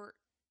in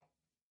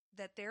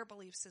that their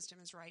belief system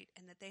is right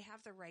and that they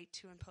have the right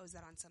to impose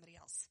that on somebody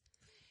else.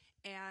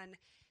 And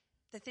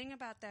the thing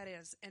about that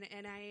is, and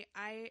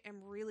I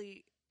am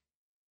really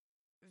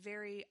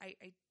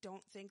I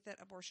don't think that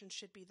abortion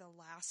should be the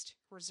last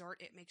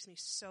resort. It makes me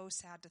so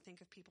sad to think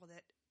of people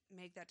that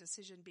make that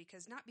decision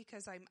not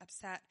because I'm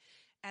upset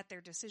at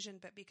their decision,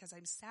 but because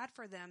I'm sad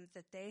for them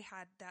that they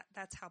had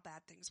that's how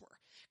bad things were.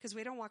 Because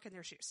we don't walk in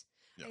their shoes.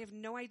 Yeah. I have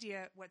no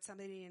idea what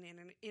somebody in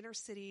an inner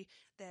city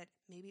that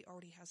maybe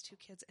already has 2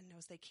 kids and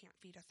knows they can't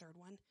feed a third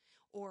one,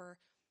 or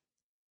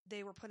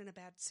they were put in a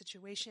bad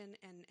situation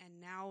and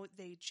now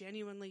they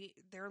genuinely,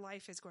 their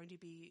life is going to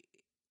be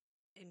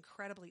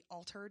incredibly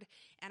altered.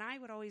 And I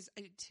would always,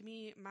 to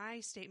me, my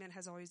statement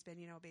has always been,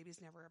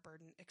 baby's never a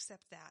burden,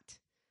 except that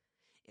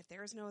if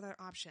there is no other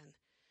option,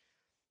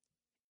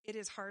 it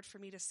is hard for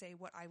me to say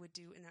what I would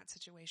do in that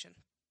situation.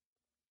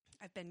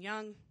 I've been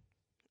young.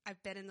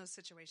 I've been in those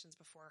situations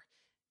before,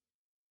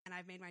 and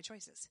I've made my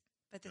choices.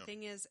 But the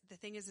thing is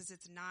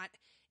it's not,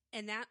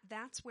 and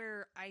that's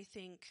where I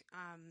think,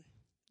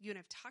 you and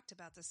I've talked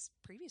about this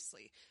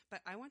previously,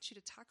 but I want you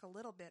to talk a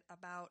little bit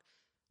about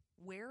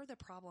where the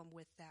problem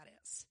with that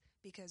is.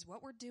 Because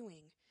what we're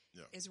doing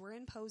is we're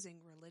imposing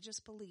religious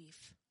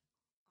belief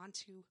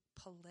onto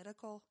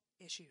political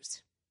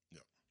issues. Yeah.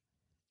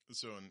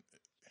 So,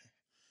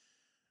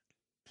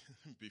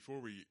 before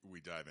we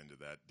dive into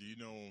that, do you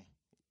know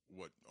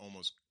what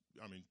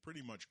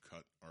pretty much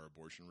cut our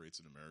abortion rates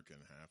in America in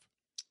half?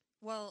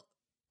 Well,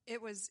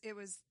 it was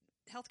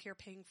healthcare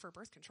paying for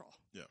birth control.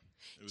 Yeah.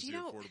 It was the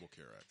Affordable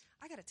Care Act.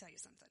 I got to tell you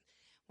something.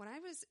 When I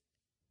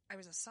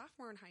was a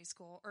sophomore in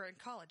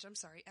college,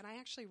 and I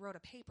actually wrote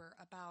a paper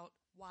about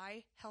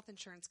why health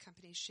insurance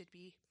companies should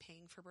be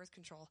paying for birth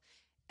control.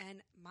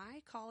 And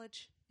my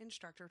college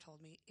instructor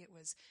told me it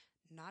was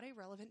not a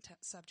relevant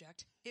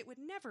subject. It would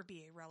never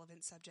be a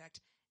relevant subject.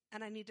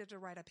 And I needed to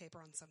write a paper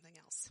on something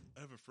else.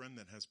 I have a friend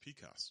that has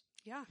PCOS.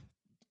 Yeah.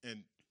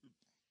 And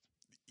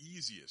the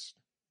easiest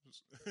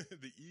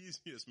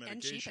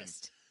medication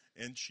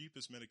and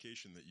cheapest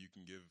medication that you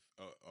can give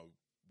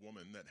a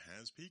woman that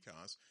has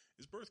PCOS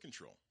is birth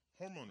control,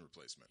 hormone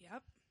replacement.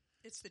 Yep.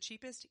 It's the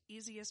cheapest,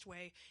 easiest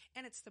way,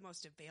 and it's the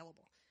most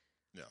available.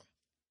 Yeah.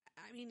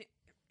 I mean,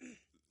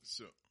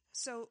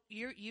 so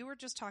you were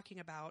just talking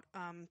about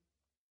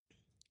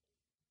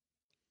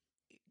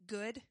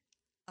good,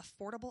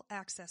 affordable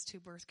access to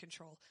birth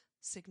control.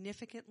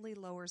 significantly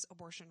lowers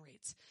abortion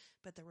rates,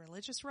 but the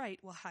religious right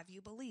will have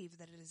you believe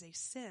that it is a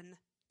sin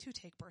to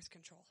take birth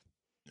control.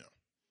 Yeah.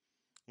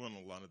 Well,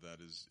 and a lot of that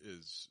is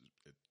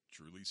it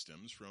truly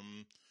stems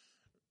from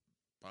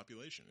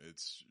population.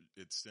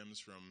 It stems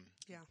from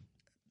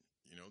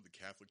the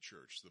Catholic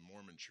Church, the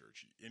Mormon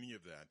Church, any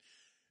of that.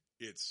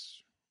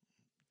 It's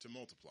to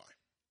multiply.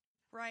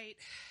 Right.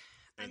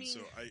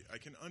 So I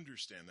can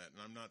understand that,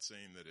 and I'm not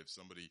saying that if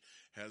somebody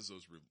has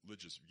those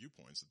religious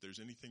viewpoints that there's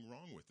anything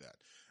wrong with that.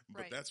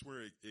 But that's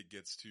where it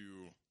gets to,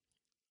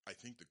 I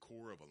think, the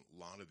core of a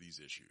lot of these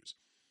issues.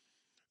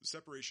 The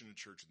separation of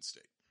church and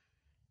state.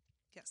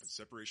 Yes. The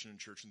separation of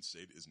church and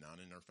state is not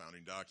in our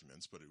founding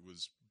documents, but it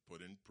was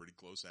put in pretty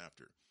close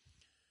after.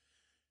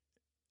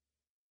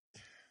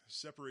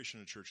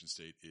 Separation of church and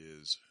state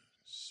is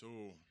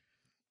so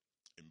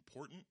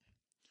important,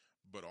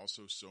 but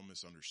also so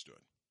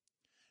misunderstood.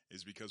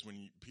 Is because when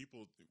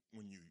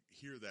you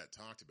hear that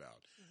talked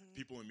about,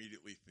 people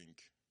immediately think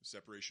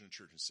separation of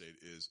church and state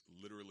is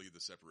literally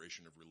the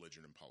separation of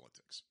religion and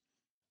politics.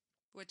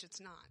 Which it's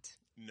not.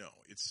 No,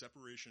 it's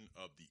separation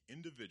of the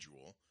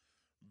individual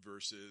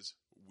versus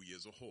we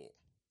as a whole,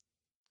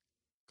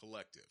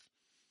 collective.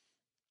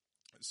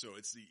 So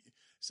it's the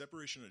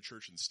separation of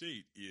church and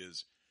state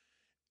is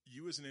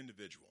you as an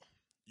individual.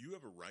 You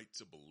have a right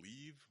to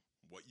believe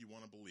what you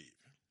want to believe.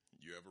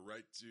 You have a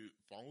right to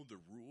follow the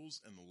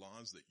rules and the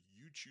laws that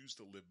you choose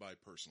to live by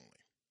personally.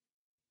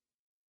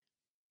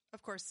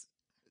 Of course,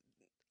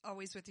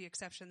 always with the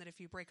exception that if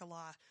you break a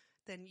law,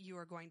 then you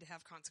are going to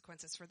have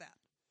consequences for that.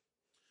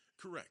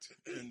 Correct.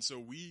 And so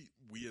we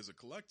as a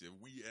collective,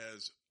 we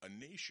as a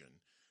nation,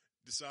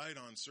 decide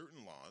on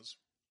certain laws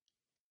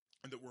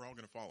that we're all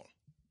going to follow.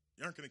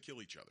 You aren't going to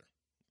kill each other.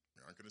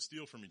 You aren't going to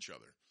steal from each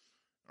other.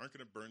 You aren't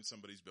going to burn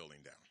somebody's building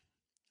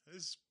down.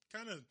 It's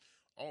kind of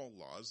all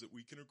laws that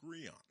we can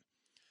agree on.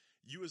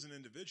 You as an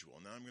individual,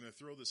 now I'm going to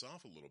throw this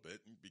off a little bit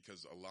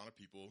because a lot of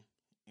people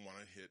want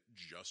to hit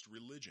just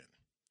religion.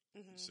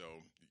 So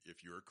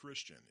if you're a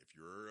Christian, if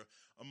you're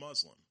a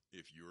Muslim,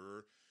 if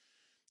you're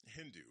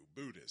Hindu,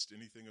 Buddhist,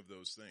 anything of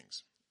those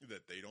things,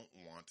 that they don't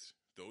want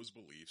those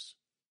beliefs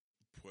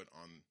put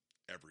on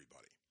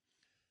everybody.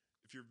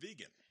 If you're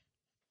vegan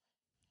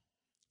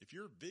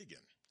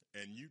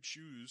and you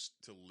choose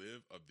to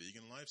live a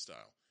vegan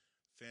lifestyle,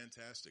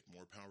 fantastic.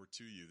 More power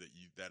to you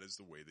that is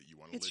the way that you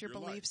want to live your life. It's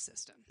your belief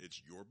system.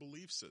 It's your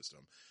belief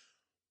system.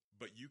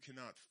 But you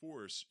cannot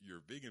force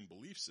your vegan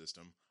belief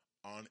system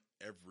on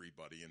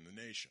everybody in the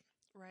nation.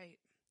 Right.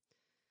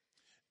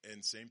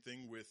 And same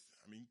thing with,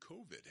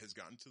 COVID has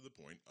gotten to the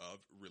point of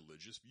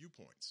religious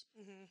viewpoints.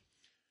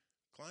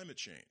 Climate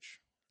change.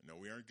 No,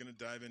 we aren't going to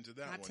dive into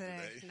that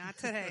today. Not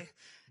today.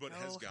 But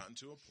has gotten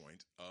to a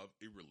point of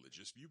a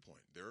religious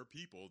viewpoint. There are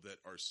people that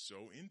are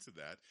so into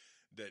that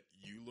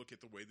you look at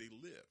the way they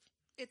live.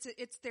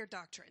 It's their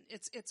doctrine.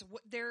 It's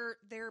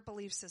their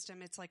belief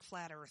system. It's like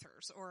flat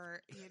earthers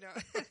or,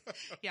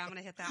 yeah, I'm going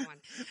to hit that one.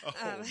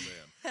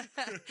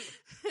 Man.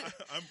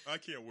 I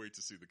can't wait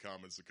to see the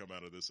comments that come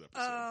out of this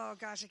episode. Oh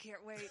gosh, I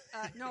can't wait.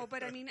 No,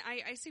 but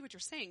I see what you're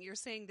saying. You're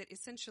saying that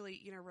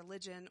essentially,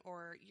 religion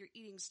or your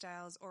eating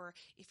styles, or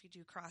if you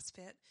do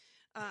CrossFit,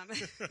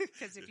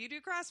 because if you do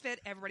CrossFit,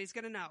 everybody's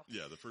going to know.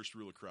 Yeah. The first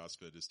rule of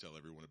CrossFit is tell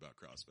everyone about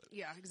CrossFit.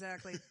 Yeah,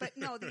 exactly. But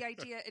no, the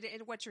idea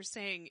and what you're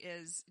saying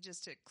is,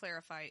 just to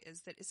clarify,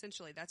 is that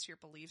essentially that's your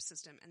belief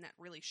system, and that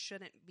really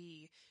shouldn't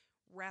be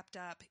wrapped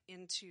up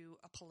into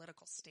a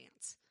political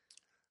stance.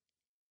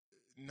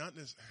 Not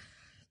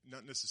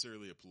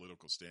necessarily a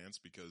political stance,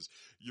 because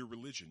your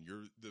religion,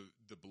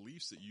 the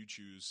beliefs that you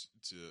choose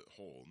to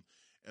hold,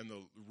 and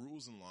the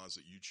rules and laws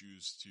that you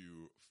choose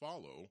to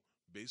follow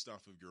based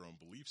off of your own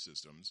belief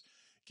systems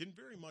can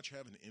very much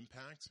have an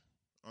impact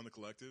on the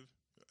collective.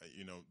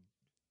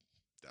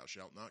 Thou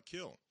shalt not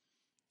kill.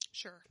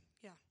 Sure.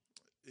 Yeah.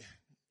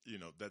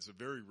 That's a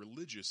very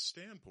religious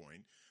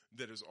standpoint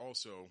that is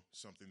also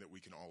something that we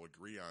can all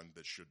agree on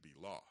that should be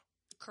law.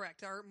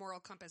 Correct. Our moral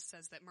compass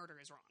says that murder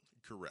is wrong.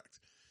 Correct.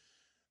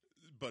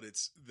 But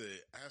it's the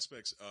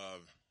aspects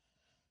of,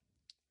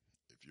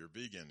 if you're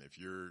vegan, if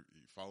you're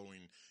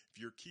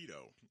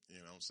keto,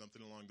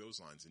 something along those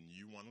lines, and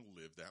you want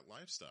to live that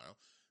lifestyle,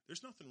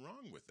 there's nothing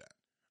wrong with that.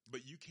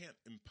 But you can't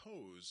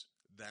impose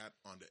that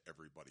onto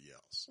everybody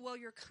else. Well,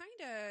 you're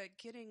kind of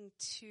getting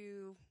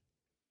to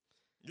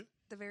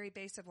the very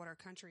base of what our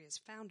country is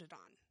founded on.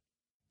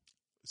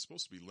 It's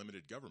supposed to be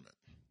limited government.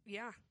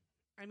 Yeah.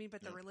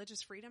 But the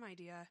religious freedom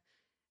idea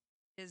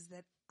is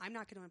that I'm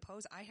not going to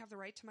impose. I have the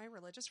right to my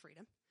religious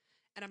freedom,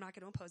 and I'm not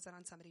going to impose that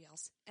on somebody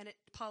else. And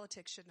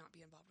politics should not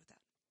be involved with that.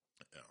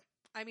 Yeah.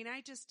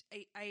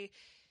 I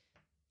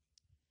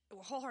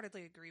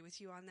wholeheartedly agree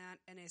with you on that,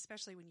 and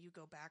especially when you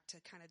go back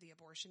to kind of the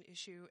abortion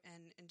issue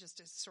and just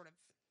to sort of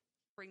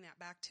bring that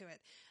back to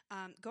it.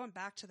 Going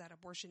back to that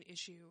abortion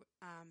issue,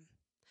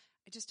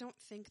 I just don't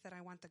think that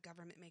I want the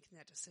government making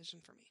that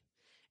decision for me.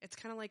 It's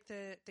kind of like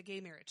the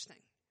gay marriage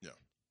thing. Yeah.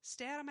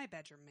 Stay out of my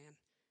bedroom, man.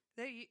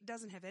 That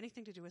doesn't have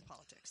anything to do with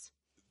politics.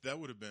 That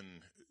would have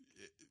been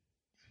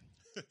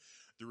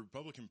the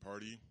Republican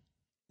Party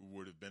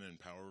would have been in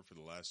power for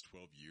the last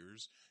 12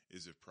 years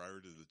is if prior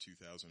to the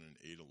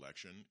 2008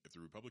 election, if the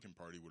Republican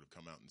Party would have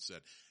come out and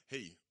said,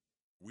 hey,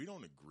 we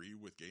don't agree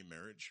with gay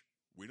marriage.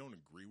 We don't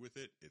agree with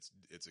it.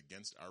 It's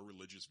against our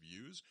religious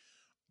views.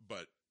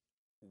 But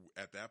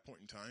at that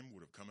point in time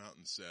would have come out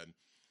and said,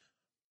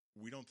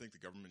 we don't think the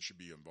government should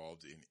be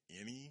involved in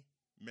any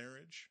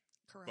marriage.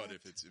 Correct. But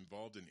if it's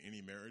involved in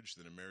any marriage,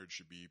 then a marriage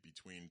should be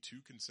between two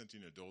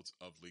consenting adults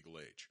of legal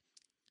age.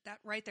 That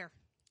right there.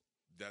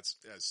 That's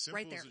as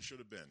simple as it should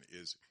have been,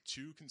 is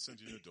two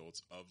consenting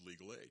adults of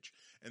legal age.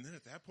 And then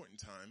at that point in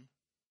time,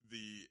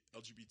 the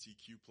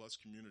LGBTQ plus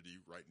community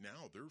right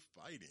now, they're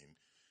fighting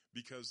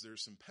because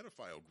there's some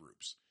pedophile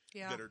groups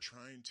that are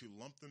trying to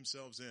lump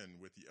themselves in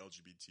with the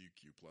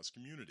LGBTQ plus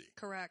community.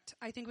 Correct.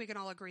 I think we can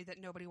all agree that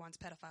nobody wants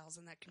pedophiles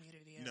in that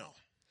community at all.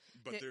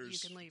 But you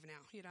can leave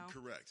now, you know?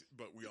 Correct.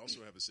 But we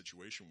also have a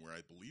situation where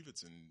I believe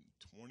it's in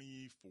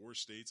 24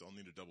 states. I'll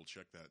need to double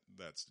check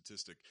that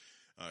statistic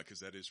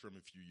because that is from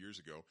a few years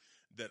ago,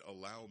 that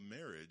allow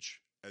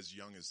marriage as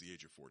young as the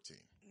age of 14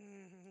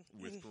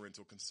 with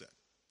parental consent.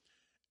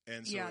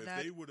 And so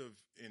if they would have,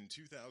 in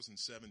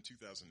 2007,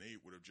 2008,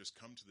 would have just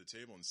come to the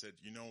table and said,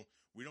 you know,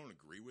 we don't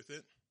agree with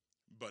it,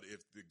 but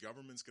if the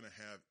government's going to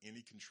have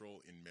any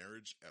control in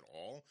marriage at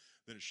all,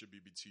 then it should be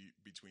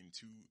between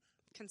two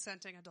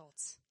consenting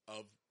adults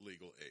of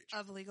legal age.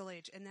 Of legal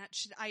age. And that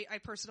should, I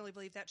personally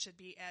believe that should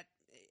be at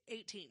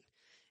 18.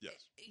 Yes.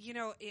 You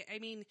know, I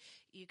mean,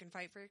 you can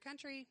fight for your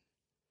country.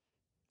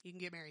 You can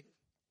get married.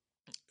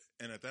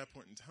 And at that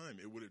point in time,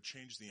 it would have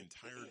changed the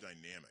entire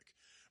dynamic.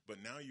 But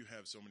now you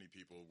have so many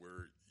people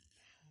where,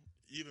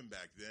 even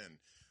back then,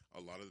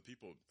 a lot of the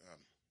people,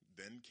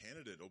 then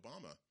candidate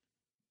Obama,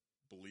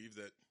 believed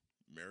that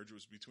marriage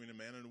was between a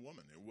man and a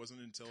woman. It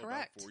wasn't until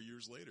about 4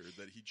 years later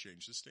that he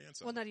changed his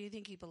stance on it. Well, now, do you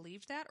think he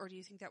believed that, or do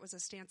you think that was a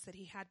stance that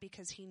he had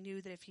because he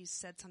knew that if he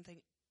said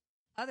something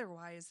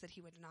otherwise that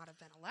he would not have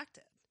been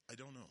elected? I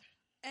don't know.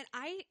 And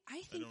I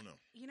think, I don't know.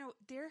 You know,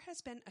 there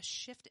has been a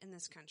shift in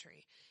this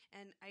country,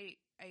 and I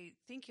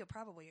think you'll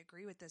probably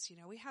agree with this. You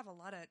know, we have a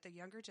lot of the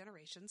younger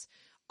generations.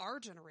 Our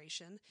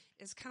generation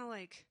is kind of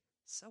like,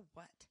 so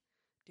what?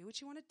 Do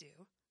what you want to do.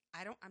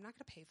 I'm not going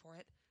to pay for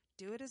it.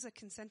 Do it as a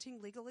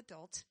consenting legal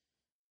adult.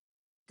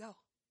 Go.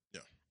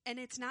 Yeah. And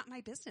it's not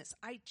my business.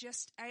 I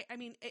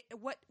mean,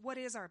 what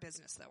is our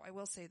business though? I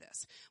will say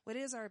this. What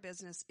is our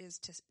business is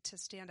to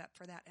stand up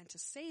for that and to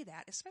say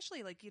that,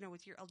 especially like, you know,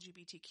 with your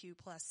LGBTQ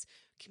plus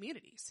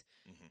communities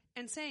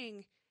and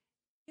saying,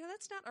 you know,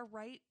 that's not a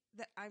right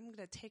that I'm going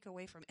to take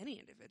away from any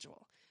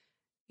individual.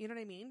 You know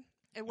what I mean?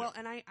 And well,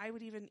 and I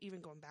would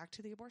even going back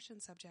to the abortion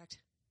subject,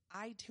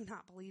 I do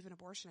not believe in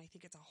abortion. I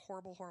think it's a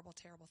horrible, horrible,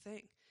 terrible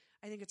thing.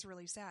 I think it's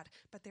really sad,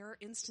 but there are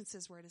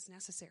instances where it is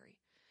necessary.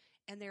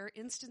 And there are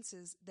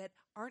instances that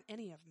aren't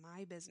any of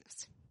my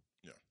business.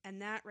 Yeah.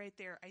 And that right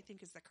there, I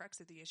think, is the crux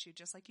of the issue.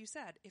 Just like you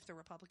said, if the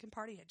Republican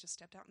Party had just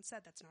stepped out and said,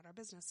 that's not our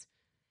business.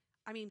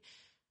 I mean,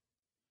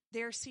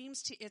 there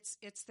seems to, it's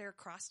their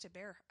cross to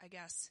bear, I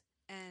guess.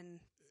 And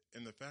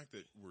the fact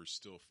that we're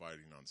still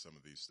fighting on some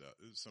of these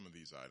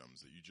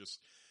items, that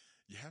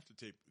you have to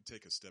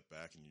take a step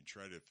back and you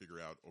try to figure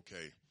out,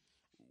 okay,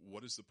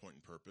 what is the point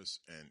and purpose?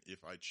 And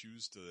if I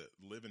choose to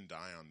live and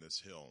die on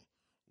this hill,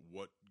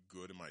 what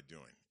good am I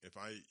doing?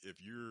 If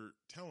you're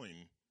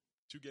telling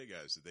two gay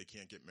guys that they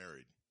can't get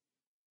married,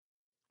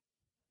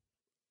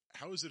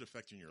 how is it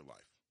affecting your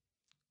life?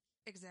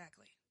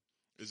 Exactly.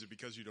 Is it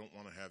because you don't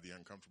want to have the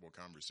uncomfortable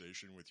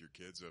conversation with your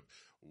kids of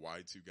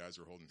why two guys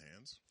are holding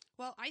hands?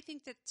 Well, I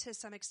think that to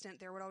some extent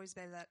there would always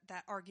be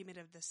that argument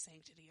of the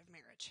sanctity of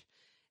marriage.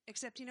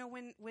 Except, you know,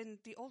 when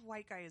the old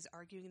white guy is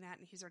arguing that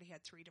and he's already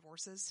had 3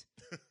 divorces,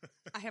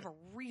 I have a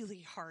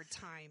really hard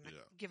time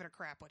giving a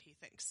crap what he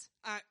thinks.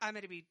 I'm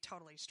going to be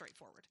totally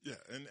straightforward. Yeah,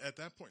 and at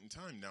that point in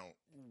time, now,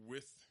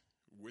 with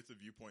the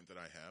viewpoint that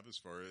I have as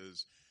far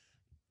as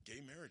gay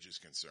marriage is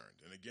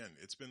concerned, and again,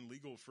 it's been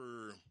legal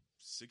for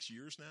 6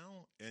 years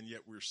now, and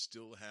yet we're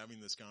still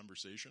having this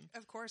conversation.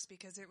 Of course,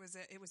 because it was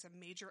a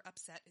major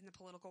upset in the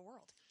political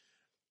world.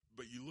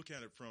 But you look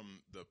at it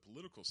from the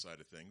political side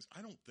of things,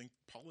 I don't think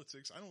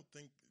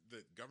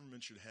that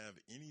government should have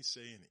any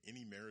say in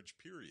any marriage,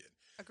 period.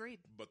 Agreed.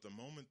 But the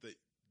moment that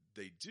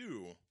they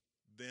do,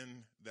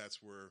 then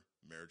that's where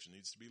marriage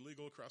needs to be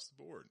legal across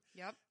the board.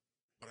 Yep.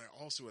 But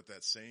I also, at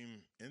that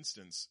same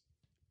instance,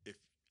 if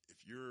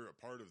you're a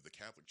part of the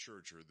Catholic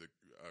Church or the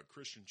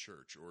Christian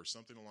Church or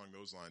something along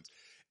those lines,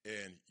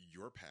 and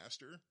your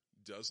pastor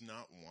does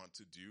not want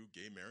to do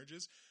gay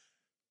marriages,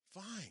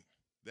 fine.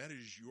 That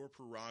is your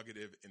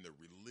prerogative in the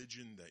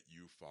religion that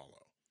you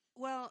follow.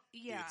 Well,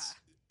 yeah.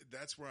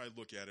 That's where I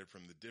look at it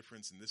from the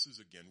difference, and this is,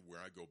 again, where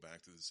I go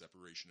back to the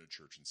separation of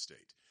church and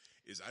state,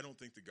 is I don't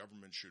think the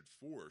government should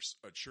force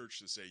a church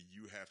to say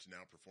you have to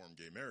now perform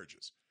gay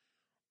marriages.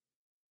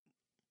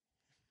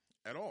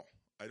 At all.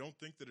 I don't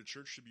think that a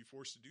church should be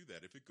forced to do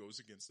that if it goes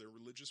against their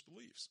religious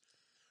beliefs.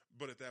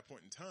 But at that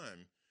point in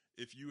time,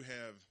 if you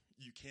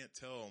can't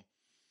tell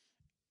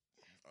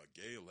a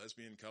gay, a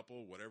lesbian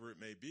couple, whatever it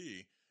may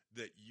be,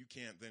 that you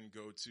can't then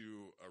go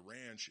to a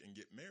ranch and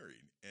get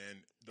married. And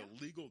the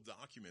legal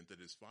document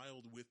that is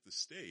filed with the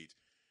state,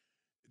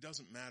 it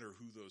doesn't matter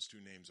who those two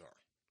names are.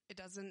 It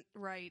doesn't,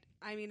 right.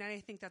 I mean, I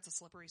think that's a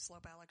slippery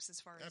slope, Alex,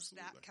 as far as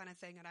Absolutely. that kind of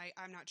thing. And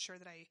I'm not sure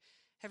that I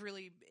have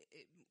really,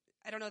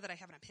 I don't know that I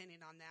have an opinion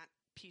on that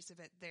piece of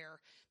it there,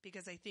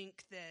 because I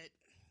think that,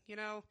 you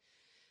know,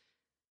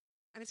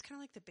 and it's kind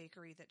of like the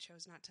bakery that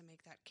chose not to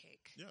make that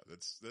cake. Yeah,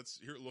 that's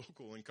here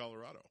local in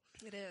Colorado.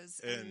 It is.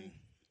 And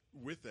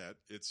with that,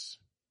 it's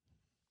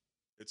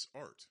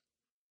art.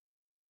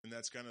 And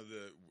that's kind of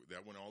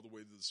that went all the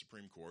way to the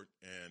Supreme Court.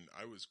 And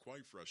I was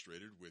quite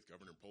frustrated with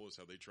Governor Polis,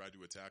 how they tried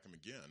to attack him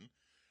again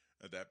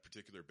at that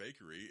particular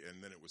bakery.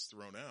 And then it was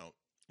thrown out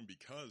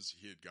because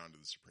he had gone to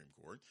the Supreme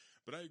Court.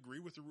 But I agree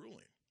with the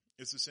ruling.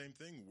 It's the same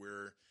thing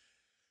where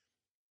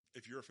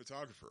if you're a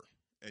photographer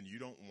and you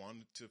don't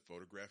want to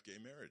photograph gay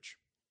marriage,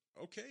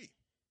 okay,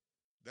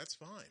 that's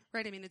fine.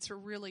 Right. I mean, it's a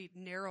really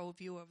narrow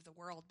view of the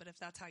world, but if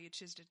that's how you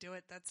choose to do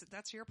it,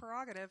 that's your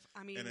prerogative.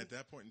 I mean, and at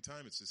that point in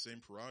time, it's the same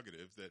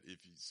prerogative that if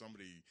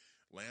somebody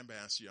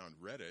lambasts you on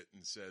Reddit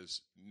and says,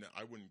 no,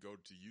 I wouldn't go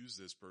to use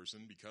this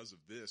person because of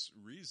this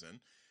reason,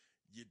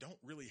 you don't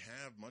really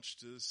have much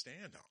to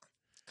stand on.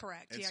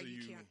 Correct. And yeah, so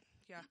you can't.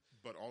 Yeah.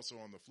 But also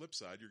on the flip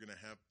side, you're going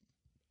to have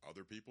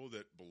other people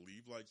that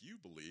believe like you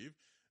believe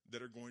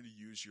that are going to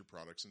use your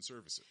products and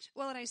services.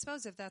 Well, and I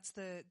suppose if that's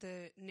the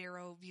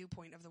narrow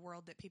viewpoint of the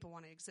world that people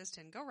want to exist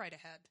in, go right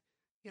ahead.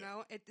 You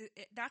know,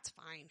 that's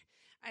fine.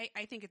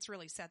 I think it's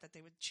really sad that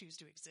they would choose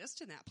to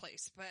exist in that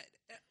place. But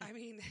I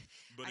mean,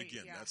 but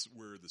again, that's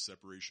where the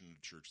separation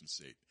of church and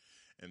state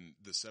and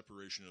the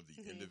separation of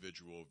the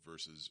individual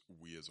versus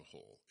we as a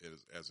whole,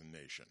 as a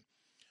nation.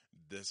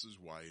 This is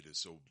why it is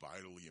so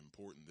vitally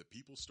important that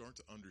people start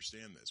to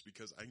understand this,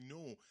 because I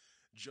know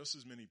just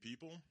as many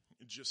people,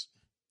 just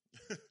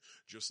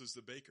as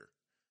the baker,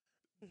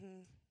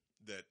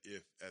 that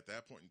if at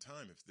that point in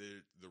time, if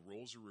the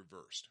roles are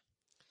reversed,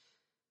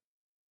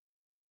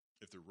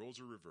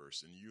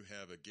 and you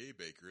have a gay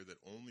baker that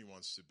only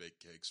wants to bake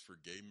cakes for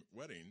gay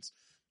weddings,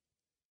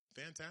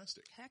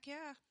 fantastic. Heck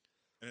yeah.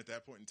 And at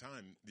that point in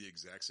time, the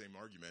exact same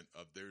argument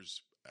of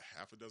there's a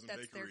half a dozen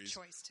bakeries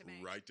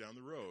right down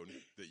the road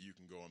that you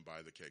can go and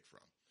buy the cake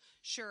from.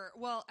 Sure.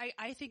 Well,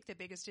 I think the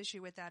biggest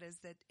issue with that is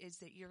that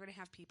you're going to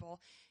have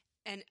people,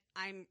 and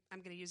I'm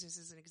going to use this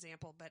as an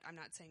example, but I'm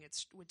not saying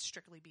it would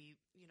strictly be,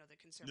 the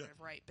conservative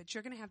right, but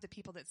you're going to have the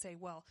people that say,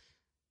 well,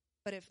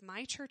 but if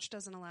my church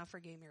doesn't allow for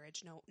gay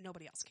marriage,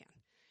 nobody else can.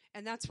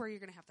 And that's where you're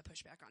going to have the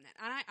pushback on that.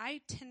 And I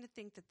tend to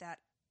think that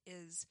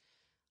is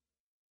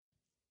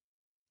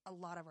a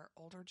lot of our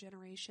older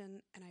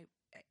generation, and I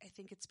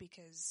think it's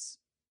because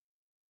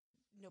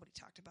nobody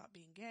talked about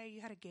being gay.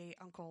 You had a gay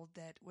uncle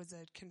that was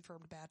a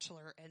confirmed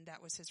bachelor, and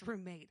that was his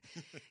roommate.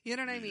 You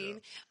know what I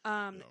mean?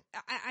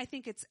 I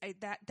think it's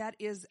that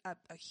is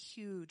a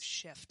huge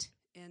shift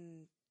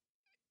in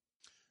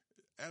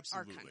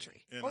our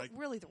country, and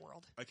really the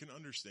world. I can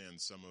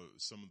understand some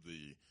of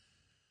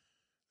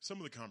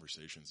the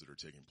conversations that are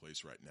taking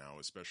place right now,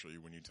 especially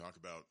when you talk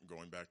about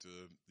going back to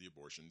the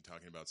abortion,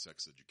 talking about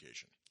sex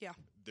education. Yeah,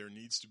 there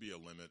needs to be a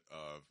limit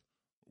of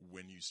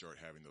when you start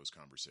having those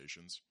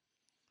conversations.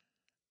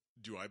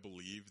 Do I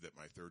believe that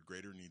my third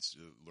grader needs to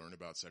learn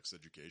about sex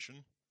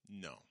education?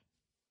 No.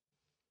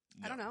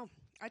 I don't know.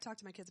 I talked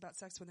to my kids about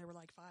sex when they were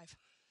like 5.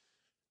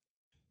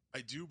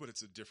 I do, but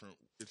it's a different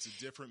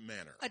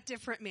manner. A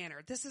different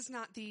manner. This is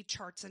not the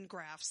charts and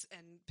graphs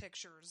and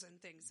pictures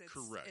and things.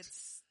 Correct.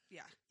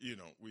 Yeah.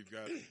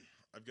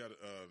 I've got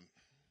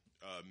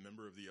a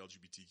member of the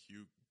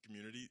LGBTQ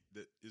community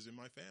that is in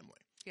my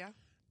family. Yeah.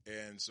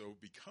 And so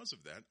because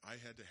of that, I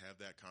had to have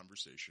that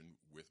conversation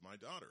with my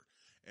daughter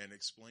and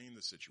explain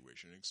the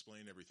situation, and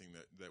explain everything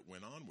that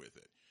went on with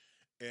it.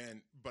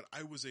 But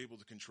I was able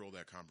to control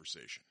that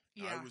conversation.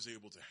 Yeah. I was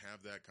able to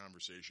have that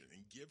conversation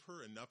and give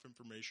her enough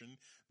information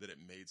that it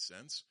made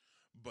sense.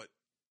 But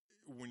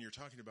when you're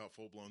talking about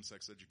full-blown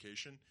sex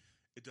education,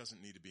 it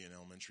doesn't need to be in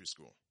elementary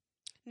school.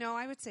 No,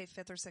 I would say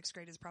 5th or 6th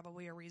grade is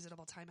probably a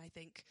reasonable time. I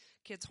think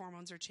kids'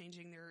 hormones are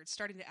changing. They're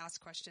starting to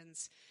ask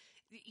questions.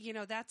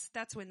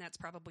 That's when that's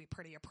probably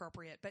pretty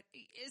appropriate. But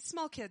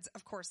small kids,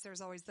 of course,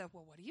 there's always the,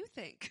 well, what do you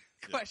think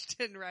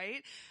question,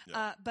 right?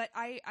 Yeah. But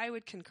I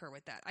would concur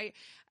with that.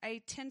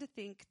 I tend to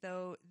think,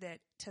 though, that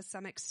to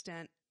some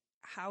extent,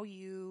 how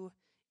you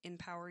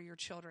empower your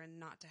children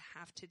not to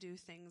have to do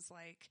things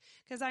like,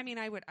 because I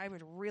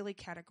would really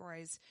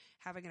categorize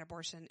having an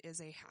abortion as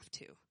a have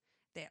to.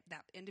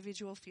 That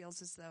individual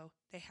feels as though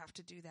they have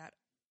to do that,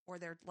 or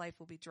their life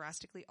will be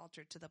drastically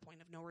altered to the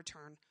point of no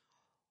return.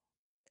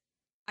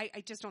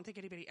 I just don't think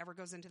anybody ever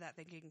goes into that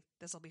thinking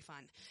this will be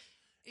fun.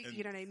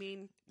 You know what I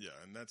mean? Yeah,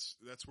 and that's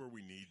where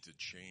we need to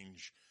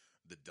change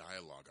the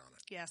dialogue on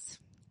it. Yes.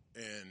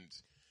 And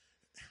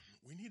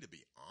we need to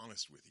be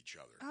honest with each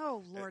other.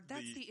 Oh, Lord,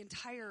 that's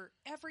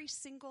every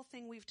single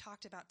thing we've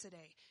talked about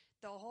today.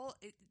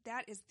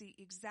 That is the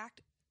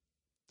exact,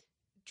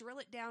 drill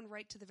it down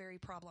right to the very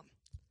problem.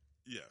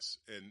 Yes,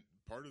 and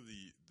part of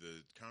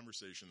the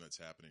conversation that's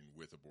happening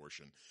with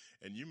abortion,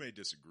 and you may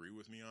disagree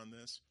with me on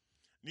this,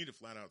 need to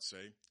flat out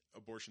say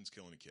abortion's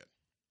killing a kid.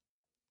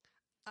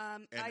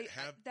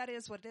 That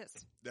is what it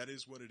is. That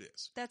is what it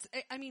is.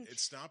 I mean, It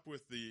stopped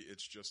with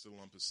it's just a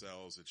lump of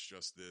cells. It's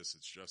just this.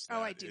 It's just that.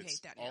 Oh, I do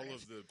hate that All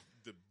narrative. of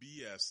the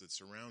BS that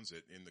surrounds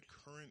it in the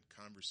current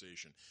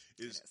conversation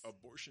is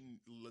abortion.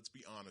 Let's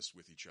be honest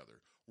with each other.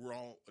 We're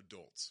all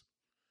adults.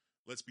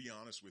 Let's be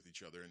honest with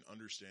each other and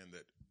understand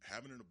that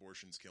having an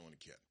abortion is killing a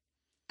kid.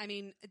 I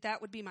mean,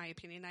 that would be my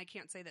opinion. I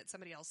can't say that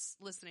somebody else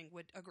listening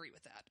would agree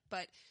with that,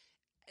 but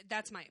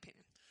that's my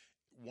opinion.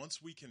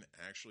 Once we can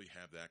actually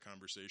have that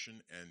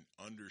conversation and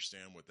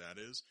understand what that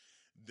is,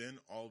 then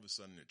all of a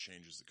sudden it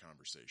changes the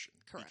conversation.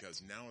 Correct.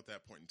 Because now at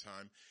that point in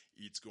time,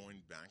 it's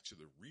going back to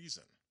the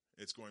reason.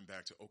 It's going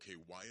back to, okay,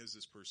 why is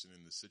this person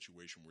in the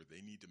situation where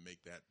they need to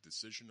make that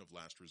decision of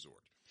last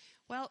resort?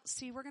 Well,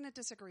 see, we're going to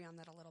disagree on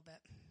that a little bit.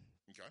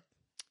 Okay.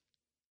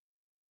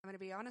 I'm going to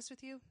be honest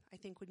with you. I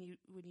think when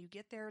you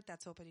get there,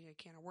 that's opening a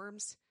can of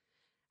worms.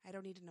 I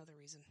don't need to know the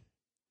reason.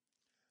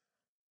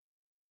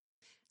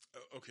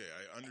 Okay,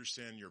 I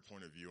understand your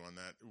point of view on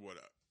that.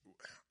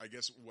 I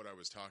guess what I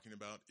was talking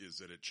about is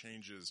that it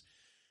changes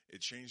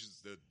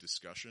the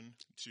discussion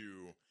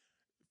to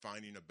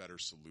finding a better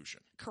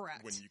solution.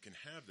 Correct. When you can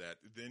have that,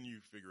 then you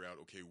figure out,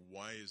 okay,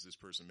 why is this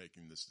person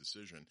making this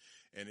decision?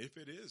 And if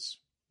it is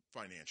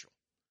financial,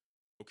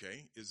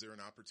 okay, is there an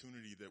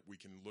opportunity that we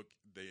can look,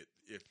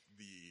 if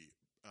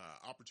the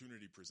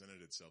opportunity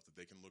presented itself, that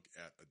they can look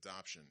at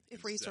adoption? If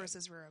instead.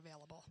 Resources were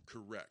available.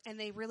 Correct. And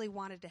they really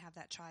wanted to have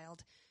that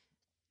child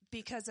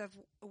because of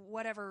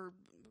whatever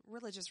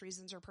religious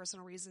reasons or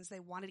personal reasons they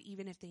wanted,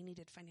 even if they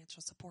needed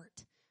financial support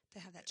to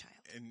have that child.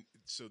 And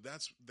so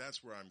that's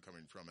where I'm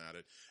coming from at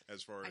it,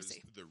 as far as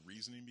the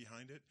reasoning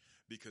behind it,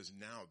 because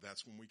now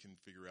that's when we can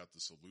figure out the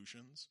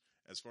solutions,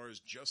 as far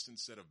as just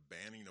instead of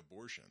banning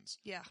abortions.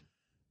 Yeah.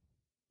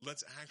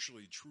 Let's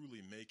actually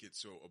truly make it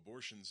so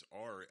abortions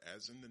are,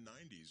 as in the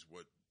 90s,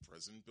 what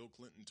President Bill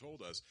Clinton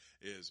told us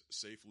is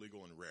safe,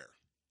 legal, and rare.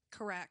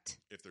 Correct.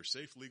 If they're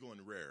safe, legal,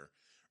 and rare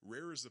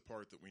is the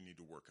part that we need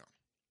to work on.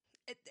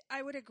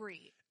 I would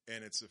agree.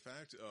 And it's the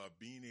fact of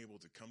being able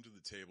to come to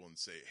the table and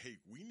say, hey,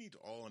 we need to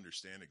all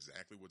understand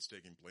exactly what's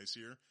taking place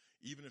here.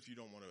 Even if you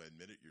don't want to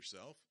admit it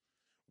yourself,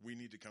 we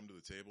need to come to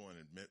the table and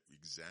admit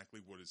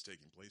exactly what is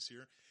taking place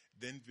here.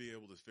 Then be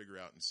able to figure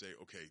out and say,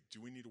 okay, do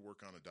we need to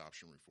work on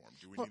adoption reform?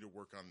 Do we need to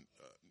work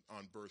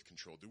on birth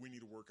control? Do we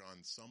need to work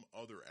on some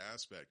other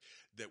aspect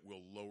that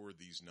will lower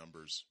these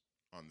numbers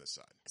on this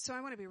side? So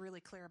I want to be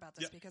really clear about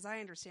this because I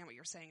understand what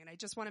you're saying, and I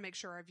just want to make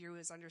sure our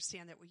viewers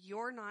understand that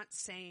you're not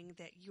saying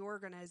that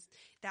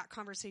that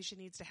conversation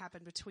needs to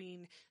happen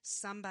between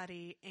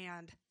somebody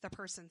and the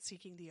person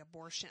seeking the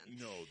abortion.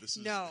 No, this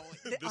is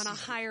on a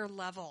higher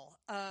level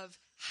of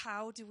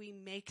how do we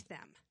make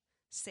them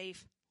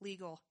safe,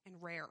 legal, and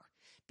rare?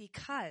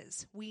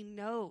 Because we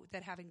know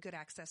that having good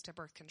access to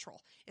birth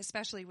control,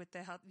 especially with the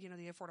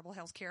the affordable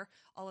health care,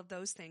 all of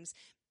those things,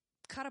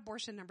 cut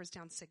abortion numbers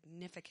down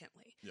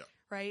significantly. Yeah.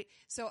 Right?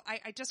 So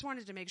I just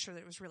wanted to make sure that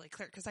it was really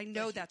clear because I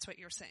know that's what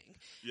you're saying.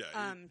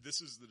 Yeah.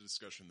 This is the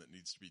discussion that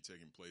needs to be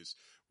taking place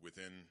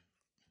within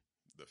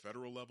the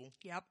federal level,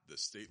 the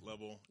state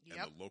level, and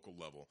the local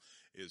level,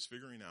 is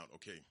figuring out,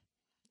 okay,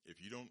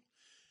 if you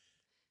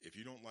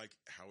don't like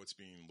how it's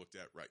being looked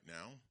at right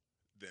now,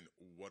 then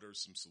what are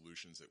some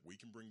solutions that we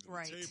can bring to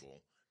the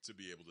table to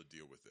be able to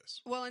deal with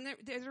this? Well, and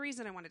the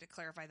reason I wanted to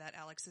clarify that,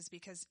 Alex, is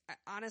because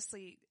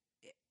honestly,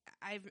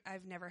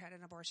 I've never had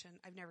an abortion.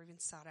 I've never even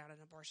sought out an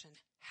abortion.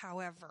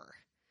 However,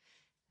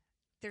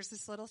 there's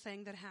this little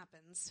thing that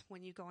happens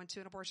when you go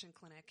into an abortion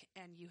clinic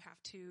and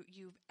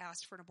you've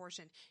asked for an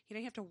abortion.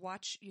 You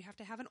have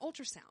to have an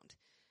ultrasound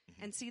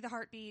and see the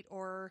heartbeat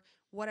or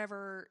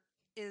whatever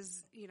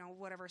is,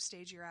 whatever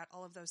stage you're at,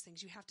 all of those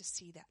things. You have to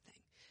see that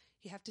thing.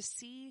 You have to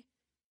see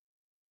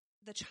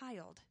the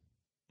child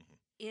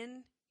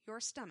in your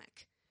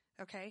stomach.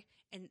 Okay.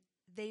 And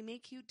they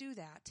make you do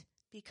that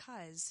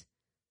because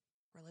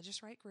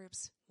religious right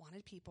groups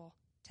wanted people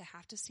to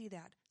have to see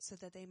that so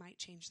that they might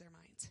change their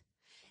minds.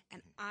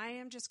 And I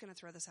am just going to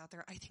throw this out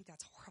there. I think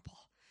that's horrible.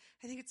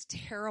 I think it's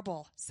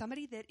terrible.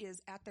 Somebody that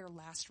is at their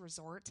last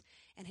resort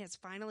and has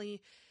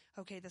finally,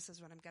 okay, this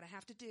is what I'm going to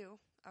have to do.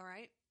 All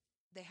right.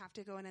 They have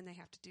to go in and they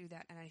have to do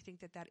that. And I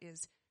think that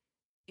is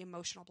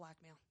emotional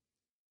blackmail.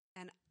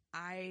 And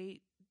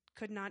I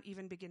could not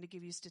even begin to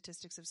give you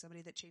statistics of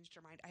somebody that changed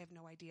their mind. I have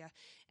no idea.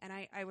 And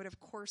I would, of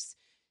course,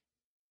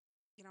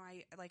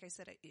 like I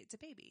said, it's a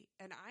baby,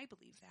 and I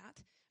believe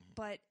that.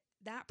 But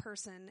that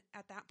person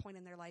at that point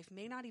in their life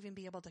may not even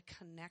be able to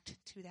connect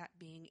to that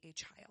being a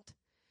child.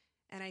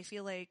 And I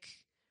feel like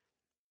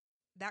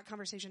that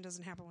conversation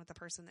doesn't happen with the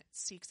person that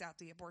seeks out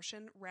the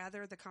abortion.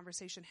 Rather, the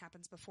conversation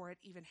happens before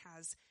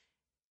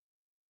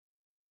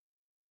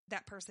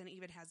that person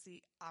even has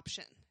the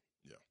option.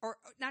 Yeah. Or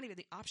not even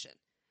the option.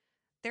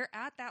 They're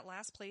at that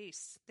last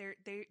place. They're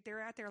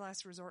at their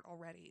last resort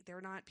already.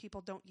 They're not,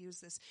 people don't use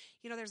this.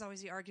 There's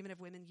always the argument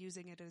of women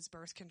using it as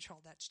birth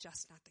control. That's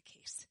just not the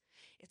case.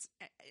 It's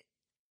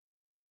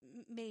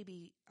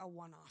maybe a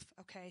one-off,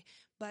 okay?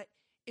 But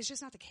it's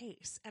just not the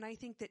case. And I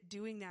think that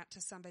doing that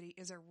to somebody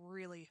is a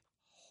really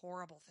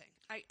horrible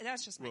thing.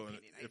 That's just my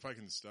opinion. If I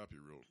can stop you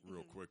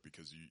real quick,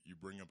 because you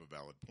bring up a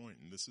valid point,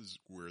 and this is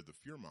where the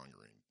fear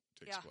mongering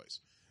takes place.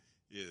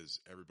 Is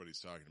everybody's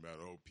talking about,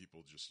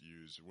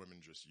 women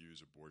just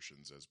use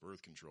abortions as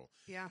birth control.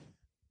 Yeah.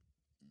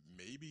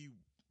 Maybe,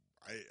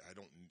 I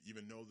don't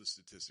even know the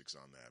statistics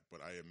on that,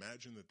 but I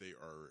imagine that they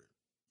are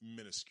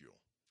minuscule.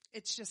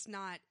 It's just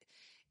not,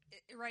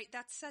 right,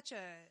 that's such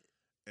a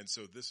And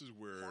so this is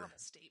where, horrible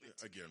statement.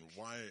 Again,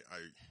 why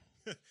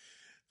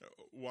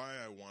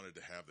I wanted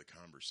to have the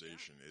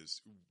conversation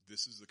is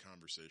this is the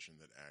conversation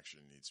that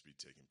actually needs to be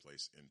taking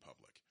place in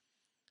public.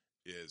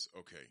 Is,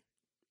 okay,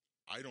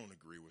 I don't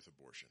agree with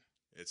abortion.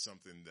 It's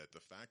something that the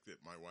fact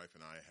that my wife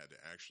and I had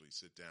to actually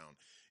sit down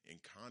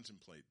and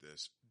contemplate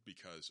this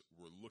because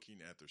we're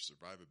looking at the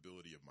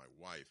survivability of my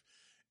wife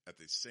at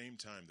the same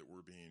time that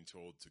we're being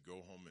told to go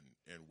home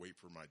and wait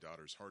for my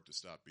daughter's heart to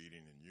stop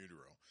beating in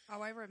utero.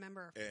 Oh, I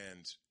remember.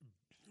 And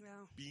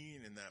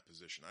being in that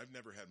position, I've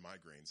never had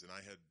migraines, and I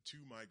had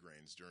 2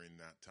 migraines during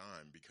that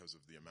time because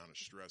of the amount of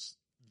stress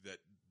that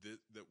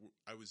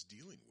I was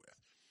dealing with.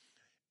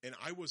 And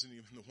I wasn't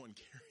even the one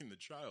carrying the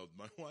child.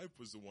 My wife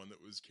was the one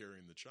that was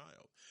carrying the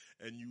child.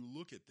 And you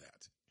look at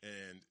that,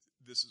 and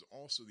this is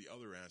also the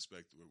other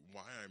aspect of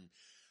why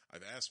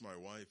I've asked my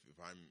wife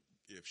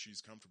if she's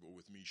comfortable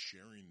with me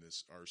sharing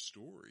our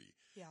story.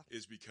 Yeah.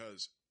 Is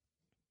because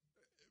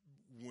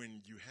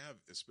when you have,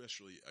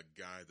 especially a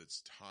guy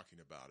that's talking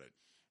about it,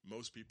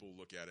 most people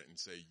look at it and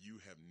say, you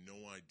have no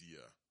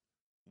idea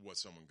what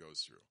someone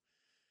goes through.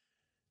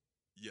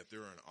 Yet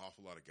there are an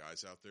awful lot of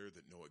guys out there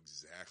that know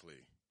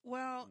exactly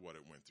what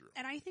it went through.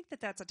 And I think that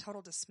that's a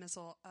total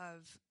dismissal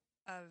of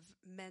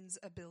men's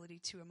ability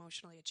to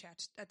emotionally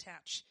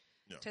attach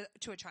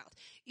to a child.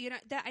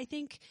 That I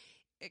think,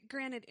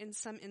 granted, in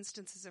some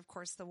instances, of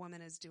course, the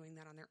woman is doing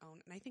that on their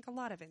own. And I think a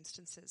lot of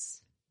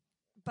instances.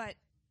 But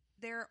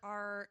there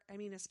are,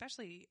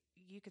 especially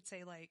you could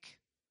say like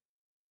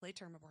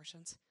late-term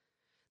abortions,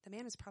 the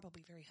man is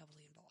probably very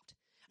heavily involved.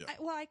 Yeah.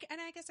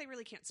 I guess I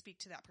really can't speak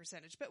to that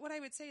percentage. But what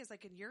I would say is,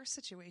 like, in your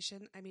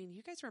situation,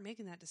 you guys were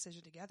making that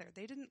decision together.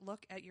 They didn't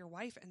look at your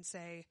wife and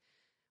say,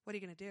 what are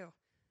you going to do?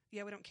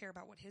 Yeah, we don't care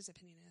about what his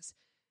opinion is.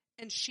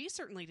 And she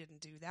certainly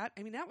didn't do that.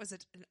 That was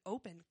an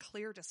open,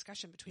 clear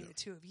discussion between the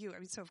two of you.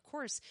 So of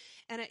course,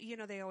 and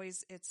they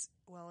always, it's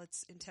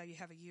until you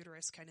have a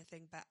uterus kind of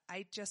thing. But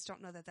I just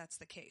don't know that that's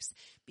the case,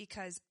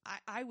 because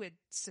I would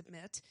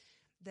submit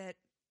that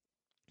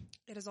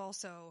it is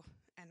also,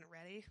 and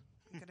ready,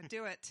 I'm going to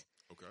do it.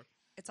 Okay.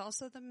 It's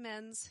also the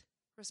men's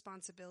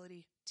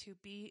responsibility to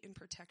be in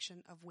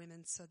protection of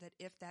women so that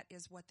if that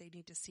is what they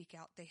need to seek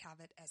out, they have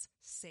it as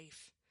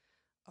safe,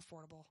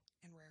 affordable,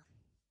 and rare.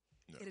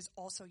 No. It is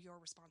also your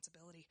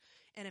responsibility.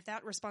 And if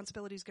that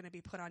responsibility is going to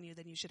be put on you,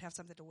 then you should have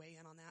something to weigh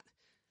in on that.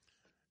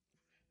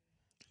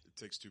 It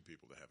takes 2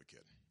 people to have a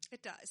kid.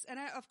 It does. And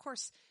of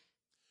course.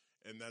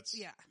 And that's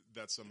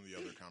some of the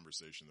other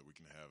conversation that we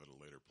can have at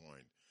a later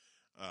point.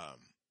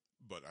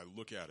 But I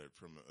look at it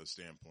from a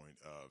standpoint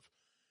of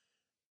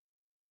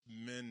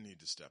men need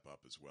to step up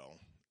as well.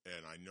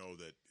 And I know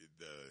that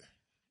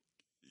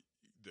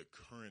the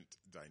current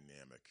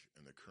dynamic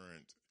and the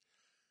current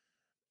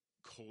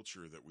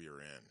culture that we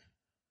are in,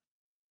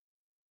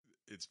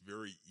 it's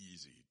very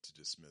easy to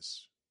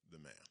dismiss the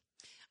man.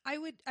 I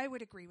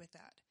would agree with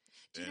that.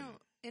 Do you know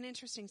an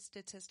interesting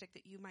statistic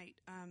that you might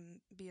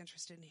be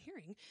interested in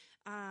hearing?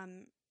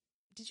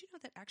 Did you know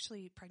that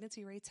actually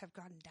pregnancy rates have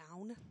gone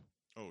down?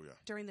 Oh, yeah.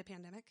 During the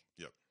pandemic?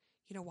 Yep.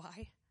 You know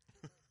why?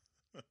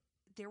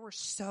 There were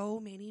so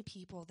many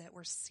people that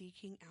were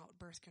seeking out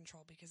birth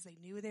control because they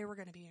knew they were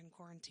going to be in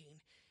quarantine.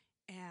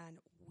 And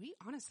we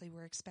honestly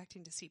were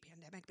expecting to see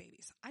pandemic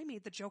babies. I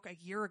made the joke a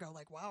year ago,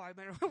 like, wow,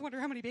 I wonder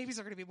how many babies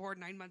are going to be born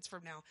 9 months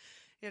from now,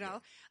 Yeah.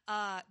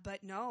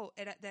 But no,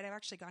 that have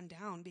actually gone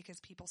down because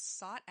people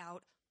sought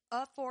out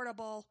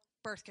affordable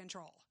birth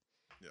control.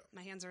 Yeah.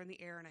 My hands are in the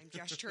air and I'm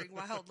gesturing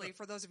wildly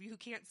for those of you who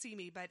can't see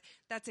me, but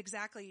that's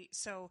exactly,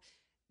 so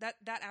that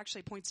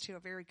actually points to a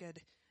very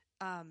good,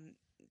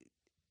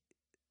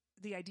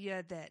 the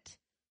idea that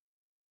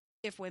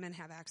if women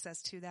have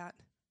access to that,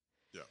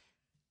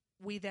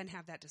 we then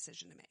have that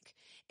decision to make.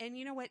 And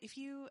you know what?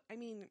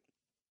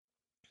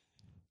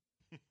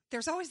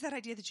 There's always that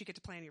idea that you get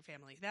to plan your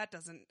family. That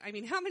doesn't,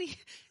 how many,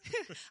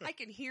 I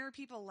can hear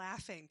people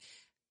laughing.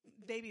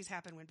 Babies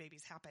happen when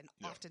babies happen,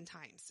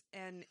 oftentimes.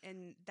 And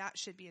that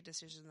should be a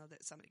decision, though,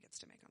 that somebody gets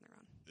to make on their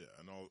own.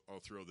 Yeah, and I'll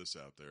throw this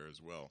out there as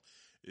well,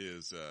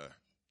 is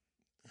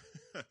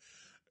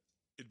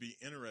it'd be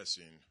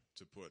interesting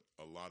to put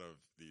a lot of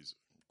these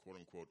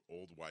quote-unquote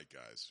old white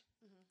guys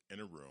in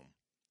a room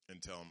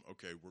and tell them,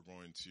 okay, we're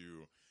going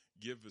to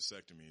give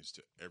vasectomies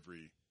to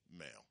every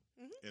male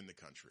in the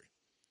country.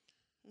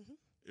 Mm-hmm.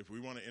 If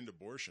we want to end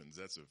abortions,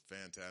 that's a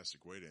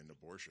fantastic way to end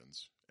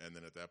abortions. And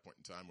then at that point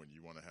in time, when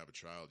you want to have a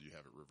child, you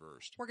have it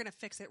reversed. We're going to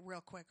fix it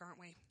real quick, aren't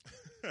we?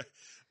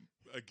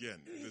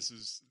 Again, this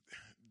is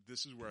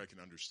where I can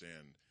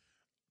understand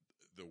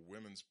the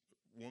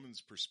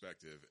woman's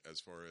perspective as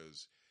far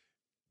as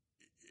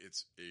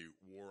it's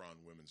a war on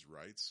women's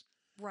rights.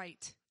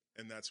 Right.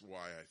 And that's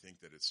why I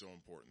think that it's so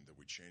important that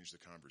we change the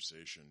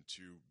conversation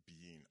to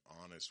being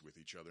honest with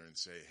each other and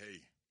say,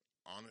 hey,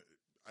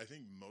 I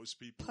think most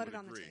people Put would it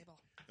on agree. the table.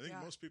 I think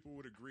Yeah. most people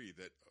would agree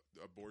that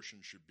abortion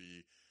should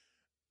be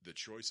the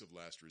choice of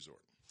last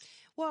resort.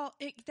 Well,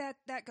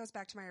 that goes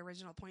back to my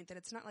original point that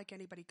it's not like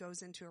anybody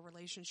goes into a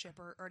relationship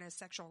or in a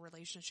sexual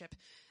relationship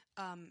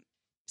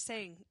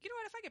saying, you know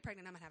what, if I get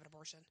pregnant, I'm going to have an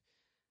abortion.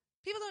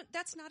 People don't,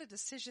 that's not a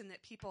decision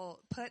that people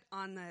put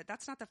on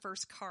that's not the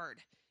first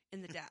card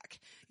in the deck.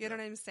 You know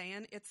what I'm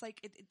saying? It's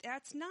like,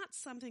 that's not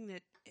something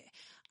that,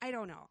 I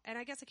don't know. And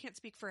I guess I can't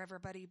speak for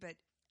everybody, but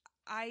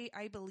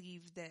I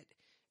believe that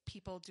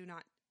people do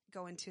not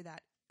go into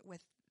that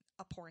with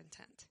a poor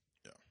intent.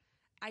 Yeah.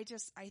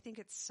 I think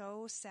it's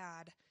so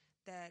sad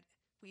that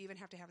we even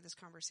have to have this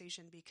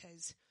conversation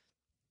because,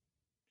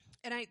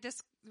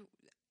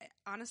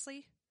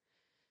 honestly,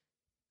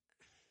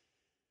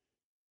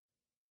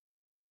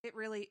 it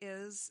really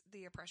is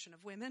the oppression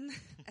of women.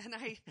 And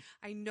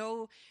I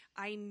know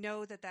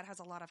that has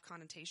a lot of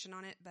connotation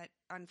on it, but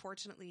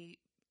unfortunately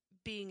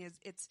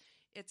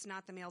it's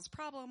not the male's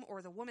problem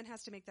or the woman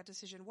has to make that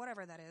decision,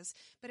 whatever that is,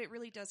 but it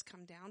really does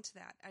come down to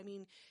that. I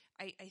mean,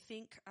 I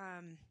think,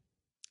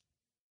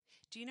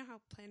 do you know where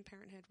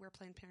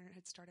Planned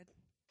Parenthood started?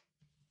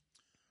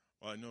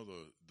 Well, I know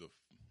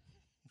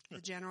the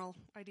general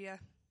idea.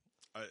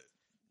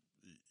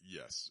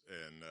 Yes,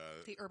 and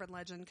the urban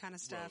legend kind of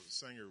stuff. Well,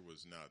 Sanger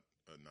was not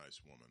a nice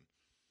woman.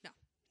 No,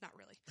 not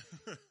really.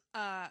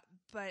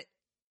 But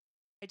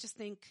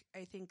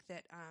I think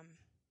that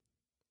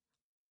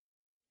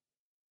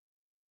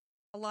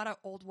a lot of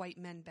old white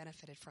men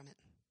benefited from it.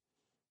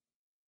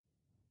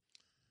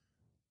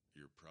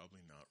 You're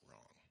probably not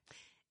wrong.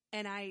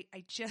 And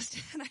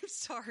and I'm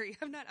sorry,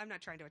 I'm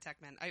not trying to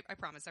attack men. I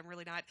promise, I'm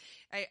really not.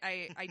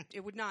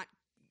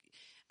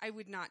 I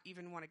would not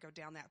even want to go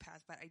down that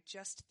path, but I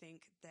just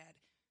think that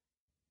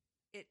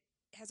it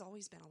has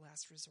always been a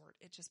last resort.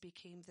 It just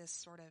became this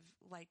sort of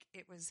like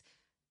it was,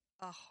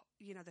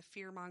 the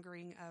fear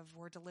mongering of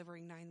we're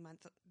delivering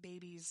 9-month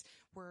babies.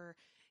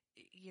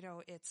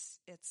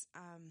 It's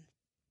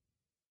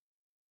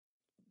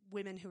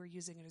women who are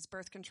using it as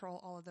birth control,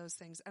 all of those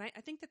things. And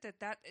I think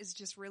that is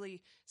just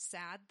really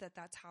sad that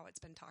that's how it's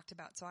been talked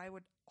about. So I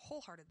would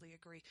wholeheartedly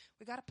agree.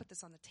 We got to put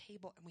this on the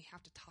table and we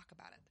have to talk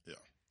about it. Yeah.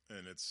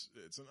 And it's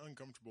an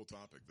uncomfortable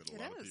topic that a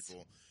lot of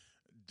people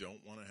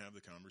don't want to have the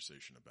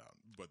conversation about.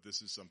 But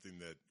this is something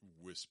that,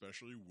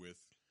 especially with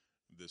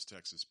this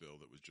Texas bill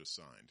that was just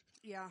signed,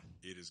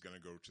 it is going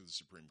to go to the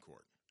Supreme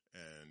Court.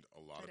 And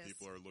a lot of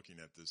people are looking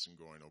at this and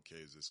going,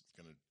 okay, is this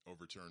going to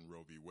overturn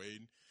Roe v.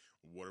 Wade?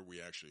 What are we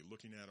actually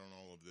looking at on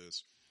all of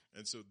this?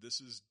 And so this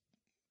is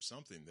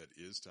something that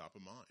is top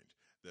of mind,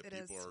 that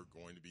people are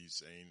going to be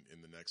saying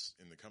in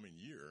the coming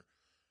year,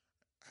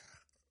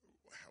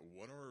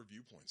 what are our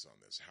viewpoints on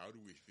this? How do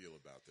we feel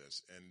about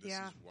this? And this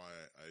is why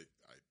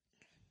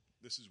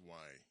this is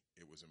why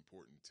it was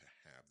important to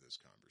have this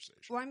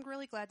conversation. Well, I'm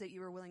really glad that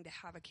you were willing to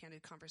have a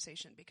candid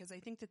conversation because I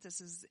think that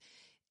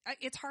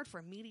it's hard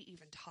for me to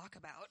even talk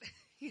about,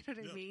 you know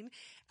what I mean?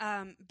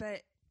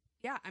 But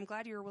yeah, I'm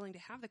glad you were willing to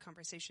have the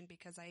conversation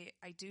because I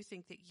do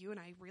think that you and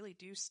I really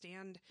do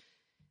stand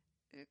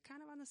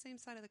kind of on the same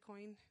side of the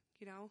coin.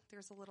 You know,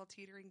 there's a little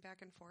teetering back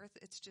and forth.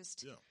 It's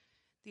just,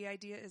 the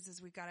idea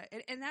is we got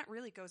to, and that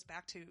really goes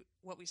back to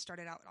what we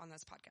started out on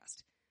this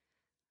podcast.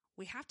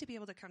 We have to be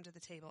able to come to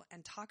the table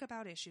and talk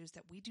about issues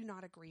that we do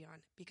not agree on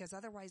because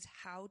otherwise,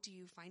 how do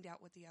you find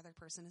out what the other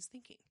person is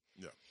thinking?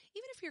 Yeah.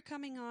 Even if you're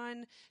coming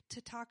on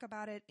to talk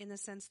about it in the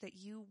sense that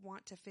you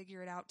want to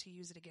figure it out to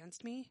use it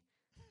against me,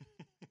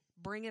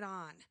 bring it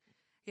on.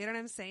 You know what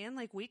I'm saying?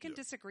 Like we can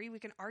disagree, we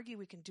can argue,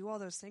 we can do all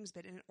those things,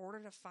 but in order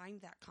to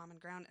find that common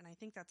ground, and I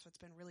think that's what's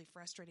been really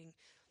frustrating,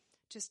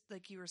 just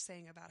like you were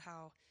saying about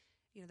how,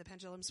 the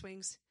pendulum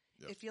swings.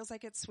 It feels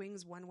like it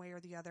swings one way or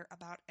the other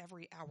about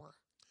every hour.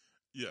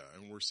 Yeah,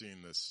 and we're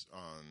seeing this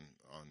on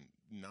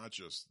not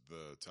just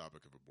the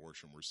topic of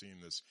abortion. We're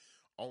seeing this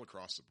all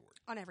across the board.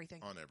 On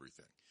everything.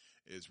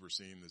 Is we're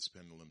seeing this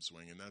pendulum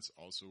swing, and that's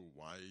also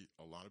why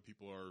a lot of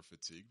people are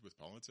fatigued with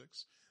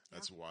politics.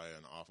 That's why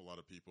an awful lot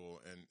of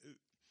people,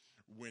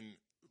 when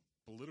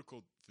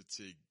political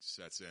fatigue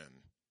sets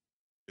in,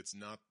 it's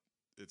not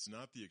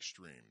the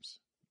extremes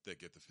that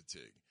get the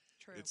fatigue.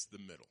 True. It's the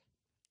middle.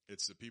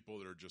 It's the people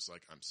that are just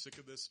like, I'm sick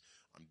of this.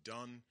 I'm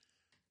done.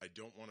 I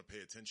don't want to pay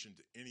attention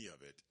to any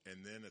of it.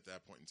 And then at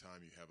that point in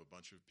time, you have a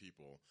bunch of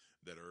people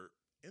that are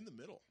in the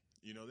middle.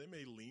 They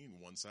may lean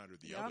one side or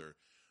the other,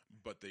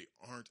 but they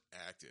aren't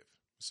active.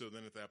 So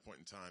then at that point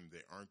in time,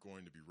 they aren't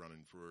going to be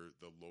running for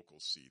the local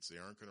seats.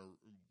 They aren't going to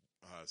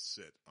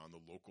sit on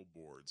the local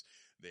boards.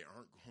 They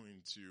aren't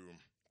going to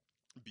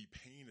be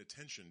paying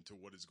attention to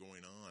what is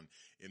going on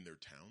in their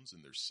towns,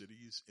 in their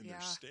cities, in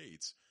their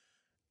states,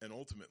 and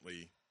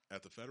ultimately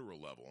at the federal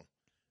level.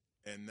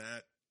 And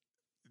that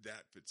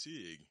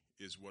fatigue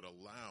is what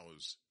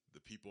allows the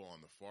people on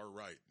the far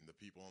right and the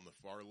people on the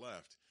far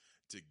left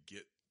to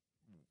get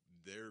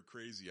their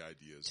crazy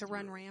ideas to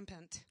run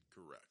rampant.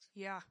 Correct.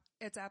 Yeah,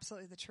 it's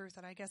absolutely the truth.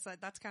 And I guess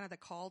that's kind of the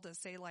call to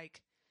say,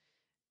 like,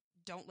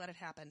 Don't let it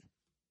happen.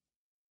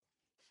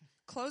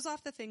 Close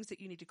off the things that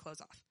you need to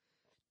close off.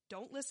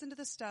 Don't listen to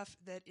the stuff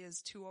that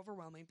is too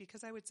overwhelming,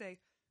 because I would say,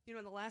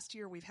 in the last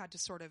year we've had to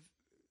sort of,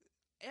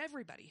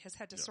 everybody has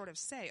had to sort of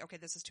say, okay,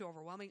 this is too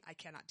overwhelming. I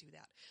cannot do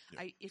that.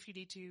 Yeah. If you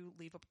need to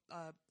leave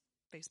a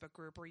Facebook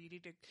group, or you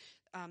need to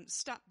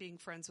stop being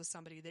friends with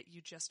somebody that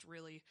you just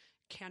really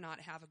cannot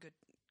have a good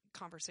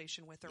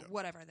conversation with, or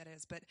whatever that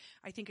is. But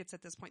I think it's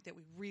at this point that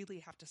we really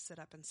have to sit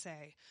up and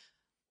say,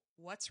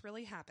 what's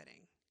really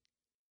happening?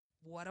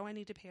 What do I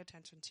need to pay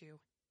attention to?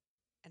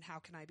 And how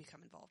can I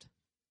become involved?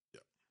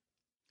 Yeah.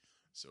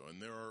 So,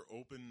 and there are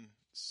open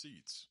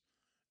seats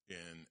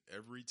in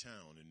every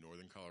town in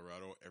northern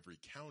Colorado, every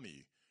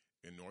county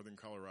in northern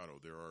Colorado.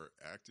 There are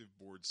active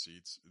board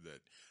seats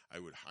that I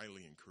would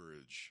highly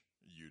encourage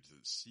you to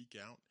seek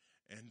out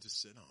and to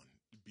sit on.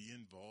 Be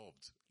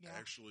involved. Yeah.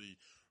 Actually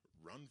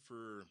run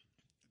for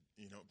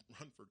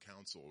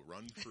council,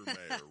 run for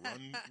mayor,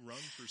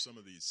 run for some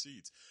of these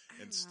seats,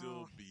 and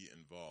still be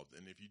involved.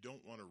 And if you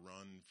don't want to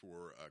run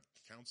for a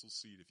council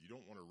seat, if you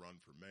don't want to run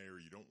for mayor,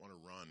 you don't want to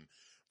run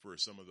for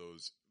some of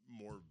those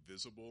more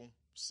visible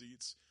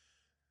seats,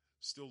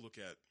 still look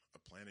at a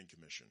planning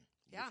commission,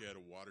 look at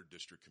a water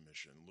district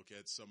commission, look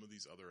at some of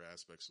these other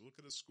aspects, look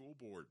at a school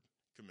board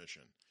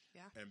commission,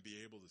 and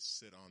be able to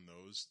sit on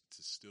those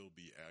to still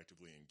be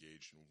actively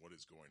engaged in what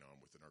is going on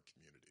within our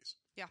communities.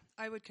 Yeah,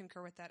 I would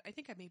concur with that. I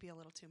think I may be a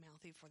little too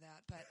mouthy for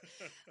that,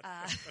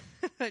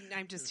 but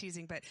I'm just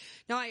teasing. But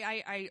no,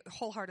 I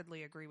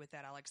wholeheartedly agree with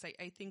that, Alex.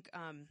 I think,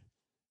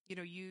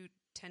 you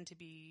tend to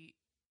be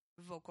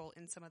vocal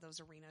in some of those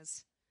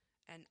arenas.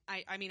 And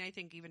I mean, I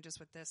think even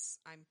just with this,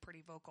 I'm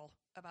pretty vocal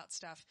about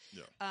stuff.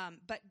 Yeah.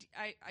 But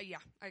I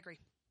agree.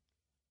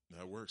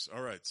 That works.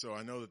 All right. So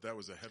I know that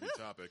was a heavy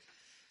topic.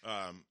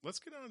 Let's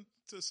get on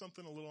to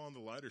something a little on the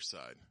lighter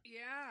side.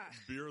 Yeah.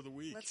 Beer of the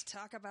week. Let's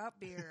talk about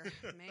beer.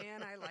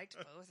 Man, I liked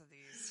both of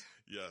these.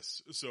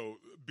 Yes. So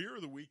beer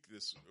of the week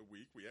this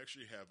week, we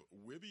actually have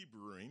Wibby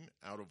Brewing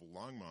out of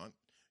Longmont,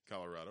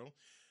 Colorado.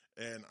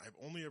 And I've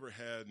only ever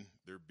had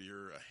their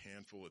beer a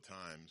handful of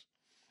times.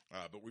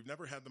 But we've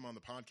never had them on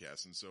the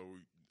podcast, and so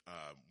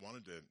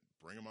wanted to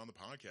bring them on the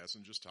podcast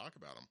and just talk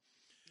about them.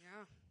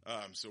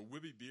 Yeah. So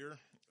Wibby Beer,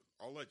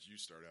 I'll let you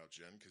start out,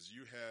 Jen, because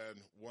you had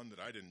one that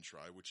I didn't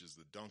try, which is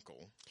the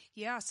Dunkel.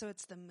 Yeah, so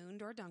it's the Moon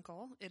Door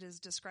Dunkel. It is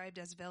described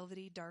as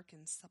velvety, dark,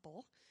 and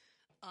supple.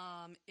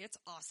 It's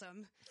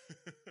awesome.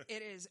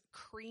 It is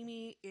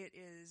creamy. It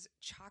is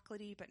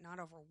chocolatey, but not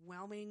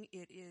overwhelming.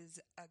 It is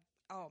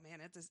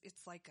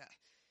it's like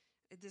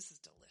this is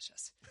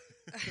delicious.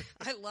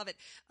 I love it.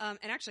 And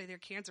actually their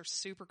cans are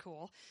super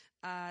cool.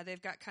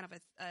 They've got kind of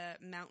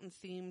a mountain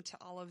theme to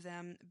all of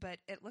them, but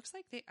it looks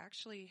like they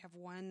actually have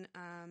won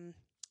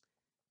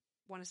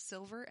a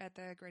silver at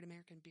the Great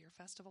American Beer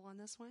Festival on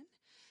this one.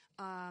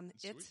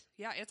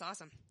 It's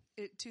awesome.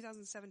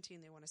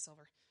 2017 they won a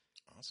silver.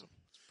 Awesome.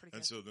 It's pretty good.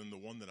 And so then the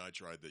one that I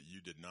tried that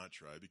you did not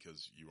try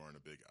because you aren't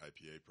a big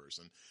IPA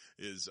person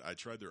is I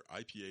tried their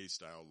IPA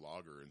style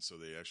lager. And so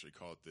they actually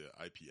call it the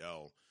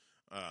IPL,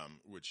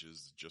 which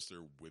is just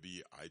their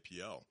Wibby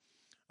IPL.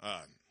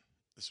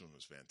 This one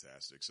was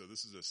fantastic. So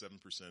this is a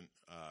 7%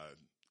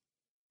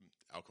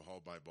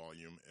 alcohol by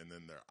volume, and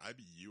then their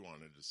IBU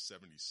on it is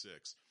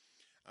 76.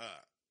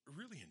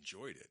 Really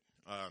enjoyed it.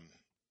 A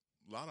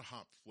lot of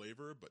hop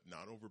flavor, but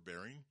not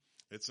overbearing.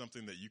 It's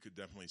something that you could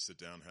definitely sit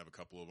down, have a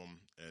couple of them,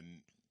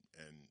 and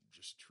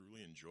just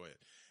truly enjoy it.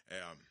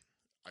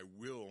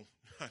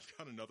 I've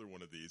got another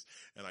one of these,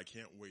 and I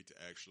can't wait to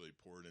actually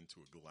pour it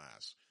into a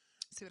glass.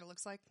 See what it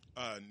looks like?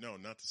 No,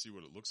 not to see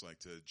what it looks like,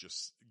 to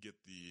just get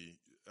the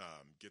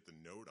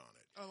note on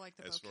it. Oh, like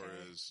the bouquet. As far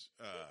as,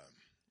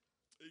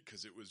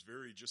 because it was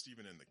very, just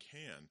even in the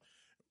can,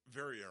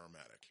 very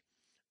aromatic.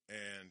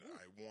 And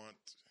I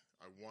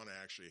want to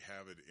actually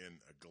have it in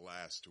a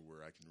glass to where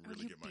I can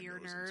really get my beer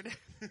nose nerd. into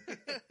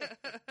it.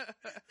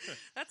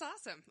 That's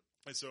awesome.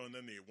 And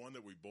then the one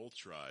that we both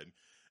tried,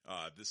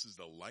 this is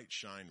the Light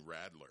Shine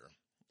Radler.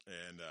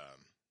 And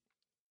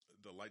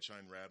the Light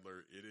Shine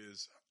Radler, it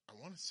is, I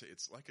want to say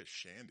it's like a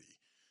shandy.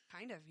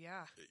 Kind of,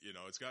 yeah.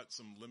 It's got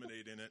some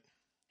lemonade in it.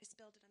 I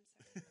spilled it, I'm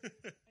sorry. I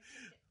dropped it.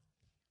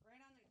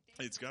 Right on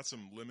the It's got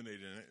some lemonade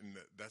in it, and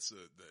that's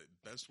the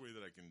best way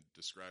that I can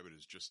describe it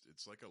is just,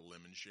 it's like a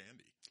lemon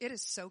shandy. It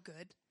is so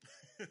good.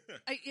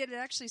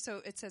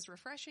 It says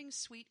refreshing,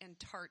 sweet, and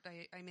tart.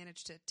 I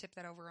managed to tip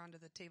that over onto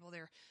the table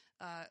there,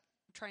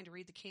 trying to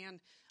read the can.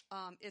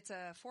 It's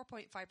a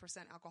 4.5%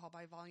 alcohol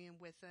by volume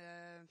with,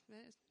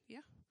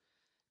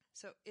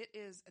 So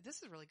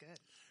this is really good.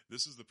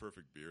 This is the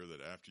perfect beer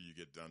that after you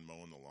get done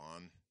mowing the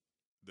lawn,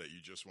 that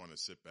you just want to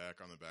sit back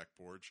on the back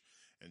porch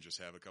and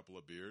just have a couple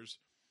of beers.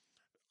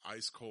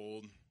 Ice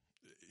cold,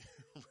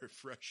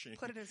 refreshing.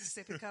 Put it in a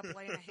sippy cup,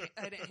 lay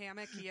in a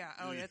hammock. Yeah.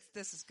 Oh,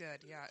 this is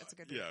good. Yeah, it's a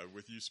good beer. Yeah,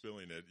 with you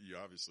spilling it, you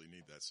obviously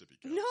need that sippy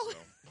cup. No.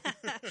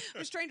 So. I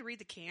was trying to read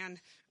the can.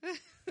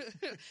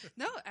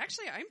 No,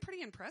 actually, I'm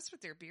pretty impressed with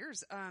their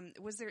beers.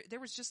 There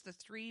was just the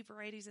 3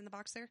 varieties in the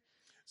box there?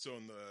 So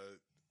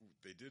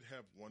they did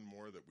have one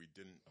more that we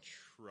didn't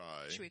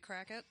try. Should we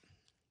crack it?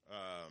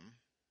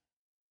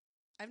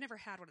 I've never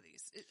had one of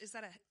these. Is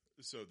that a...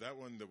 So that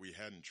one that we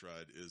hadn't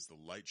tried is the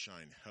Light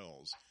Shine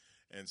Hells.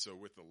 And so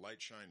with the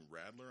Light Shine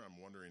Radler,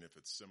 I'm wondering if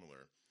it's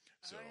similar.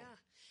 So, oh, yeah.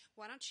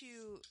 Why don't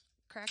you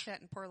crack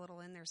that and pour a little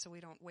in there so we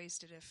don't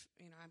waste it if,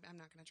 I'm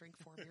not going to drink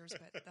 4 beers,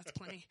 but that's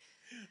plenty.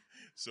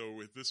 So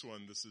with this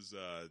one, this is,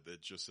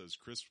 that just says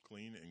crisp,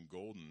 clean, and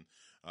golden.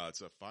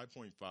 It's a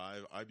 5.5.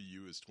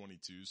 IBU is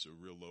 22, so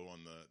real low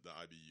on the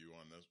IBU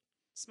on this.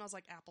 Smells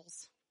like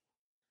apples.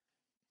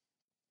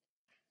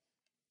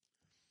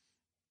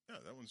 Yeah,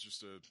 that one's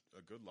just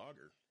a good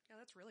lager. Yeah,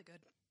 that's really good.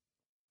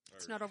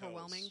 It's not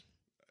overwhelming.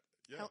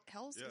 Yeah.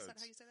 Hells? Yeah, Is that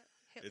how you say that?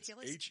 It's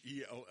Hellas?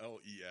 Helles.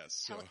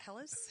 So.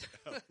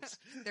 Hellas?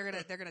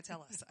 They're gonna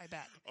tell us, I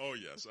bet. Oh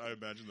yes, I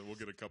imagine that we'll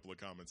get a couple of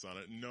comments on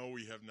it. No,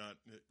 we have not.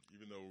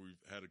 Even though we've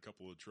had a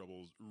couple of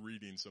troubles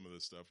reading some of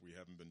this stuff, we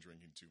haven't been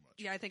drinking too much.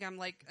 Yeah, I think I'm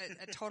like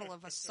a total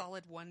of a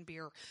solid 1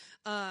 beer.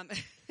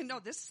 No,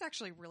 this is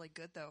actually really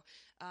good though.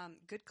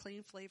 Good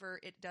clean flavor.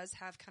 It does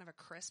have kind of a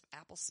crisp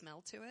apple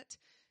smell to it.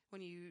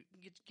 When you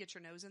get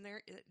your nose in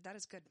there, that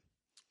is good.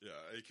 Yeah,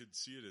 I could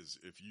see it as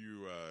if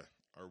you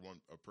are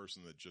a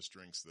person that just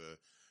drinks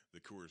the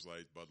Coors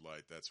Light, Bud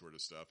Light, that sort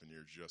of stuff, and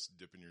you're just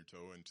dipping your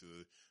toe into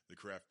the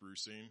craft brew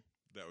scene,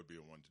 that would be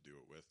a one to do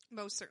it with.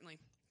 Most certainly.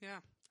 Yeah.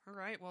 All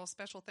right. Well,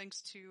 special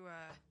thanks to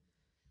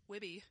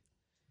Wibby.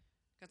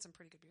 Got some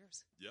pretty good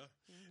beers. Yeah.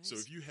 Nice. So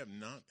if you have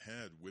not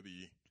had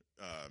Wibby,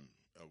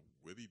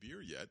 a Wibby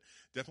beer yet,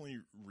 definitely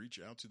reach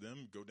out to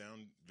them. Go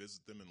down,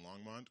 visit them in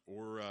Longmont,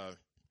 or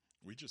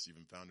we just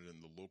even found it in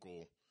the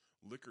local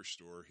liquor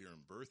store here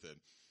in Berthoud,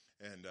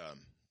 and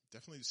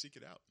definitely seek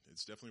it out.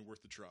 It's definitely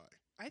worth a try.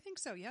 I think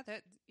so. Yeah,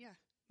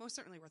 most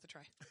certainly worth a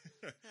try.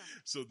 Yeah.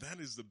 So that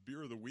is the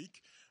beer of the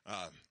week.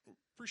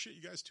 Appreciate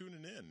you guys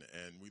tuning in,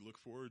 and we look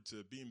forward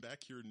to being back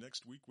here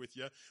next week with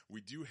you.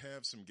 We do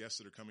have some guests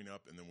that are coming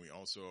up, and then we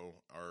also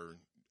are,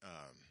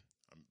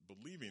 I'm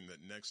believing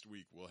that next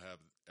week we'll have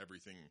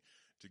everything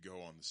to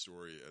go on the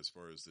story as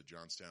far as the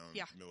Johnstown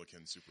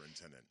Milliken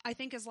superintendent. I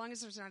think as long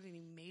as there's not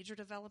any major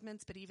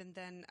developments, but even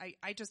then,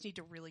 I just need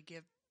to really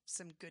give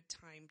some good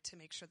time to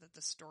make sure that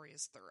the story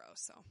is thorough.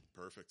 So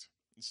perfect.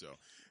 So,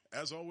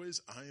 as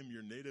always, I am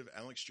your native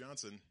Alex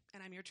Johnson.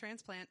 And I'm your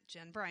transplant,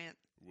 Jen Bryant.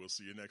 We'll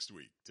see you next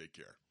week. Take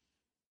care.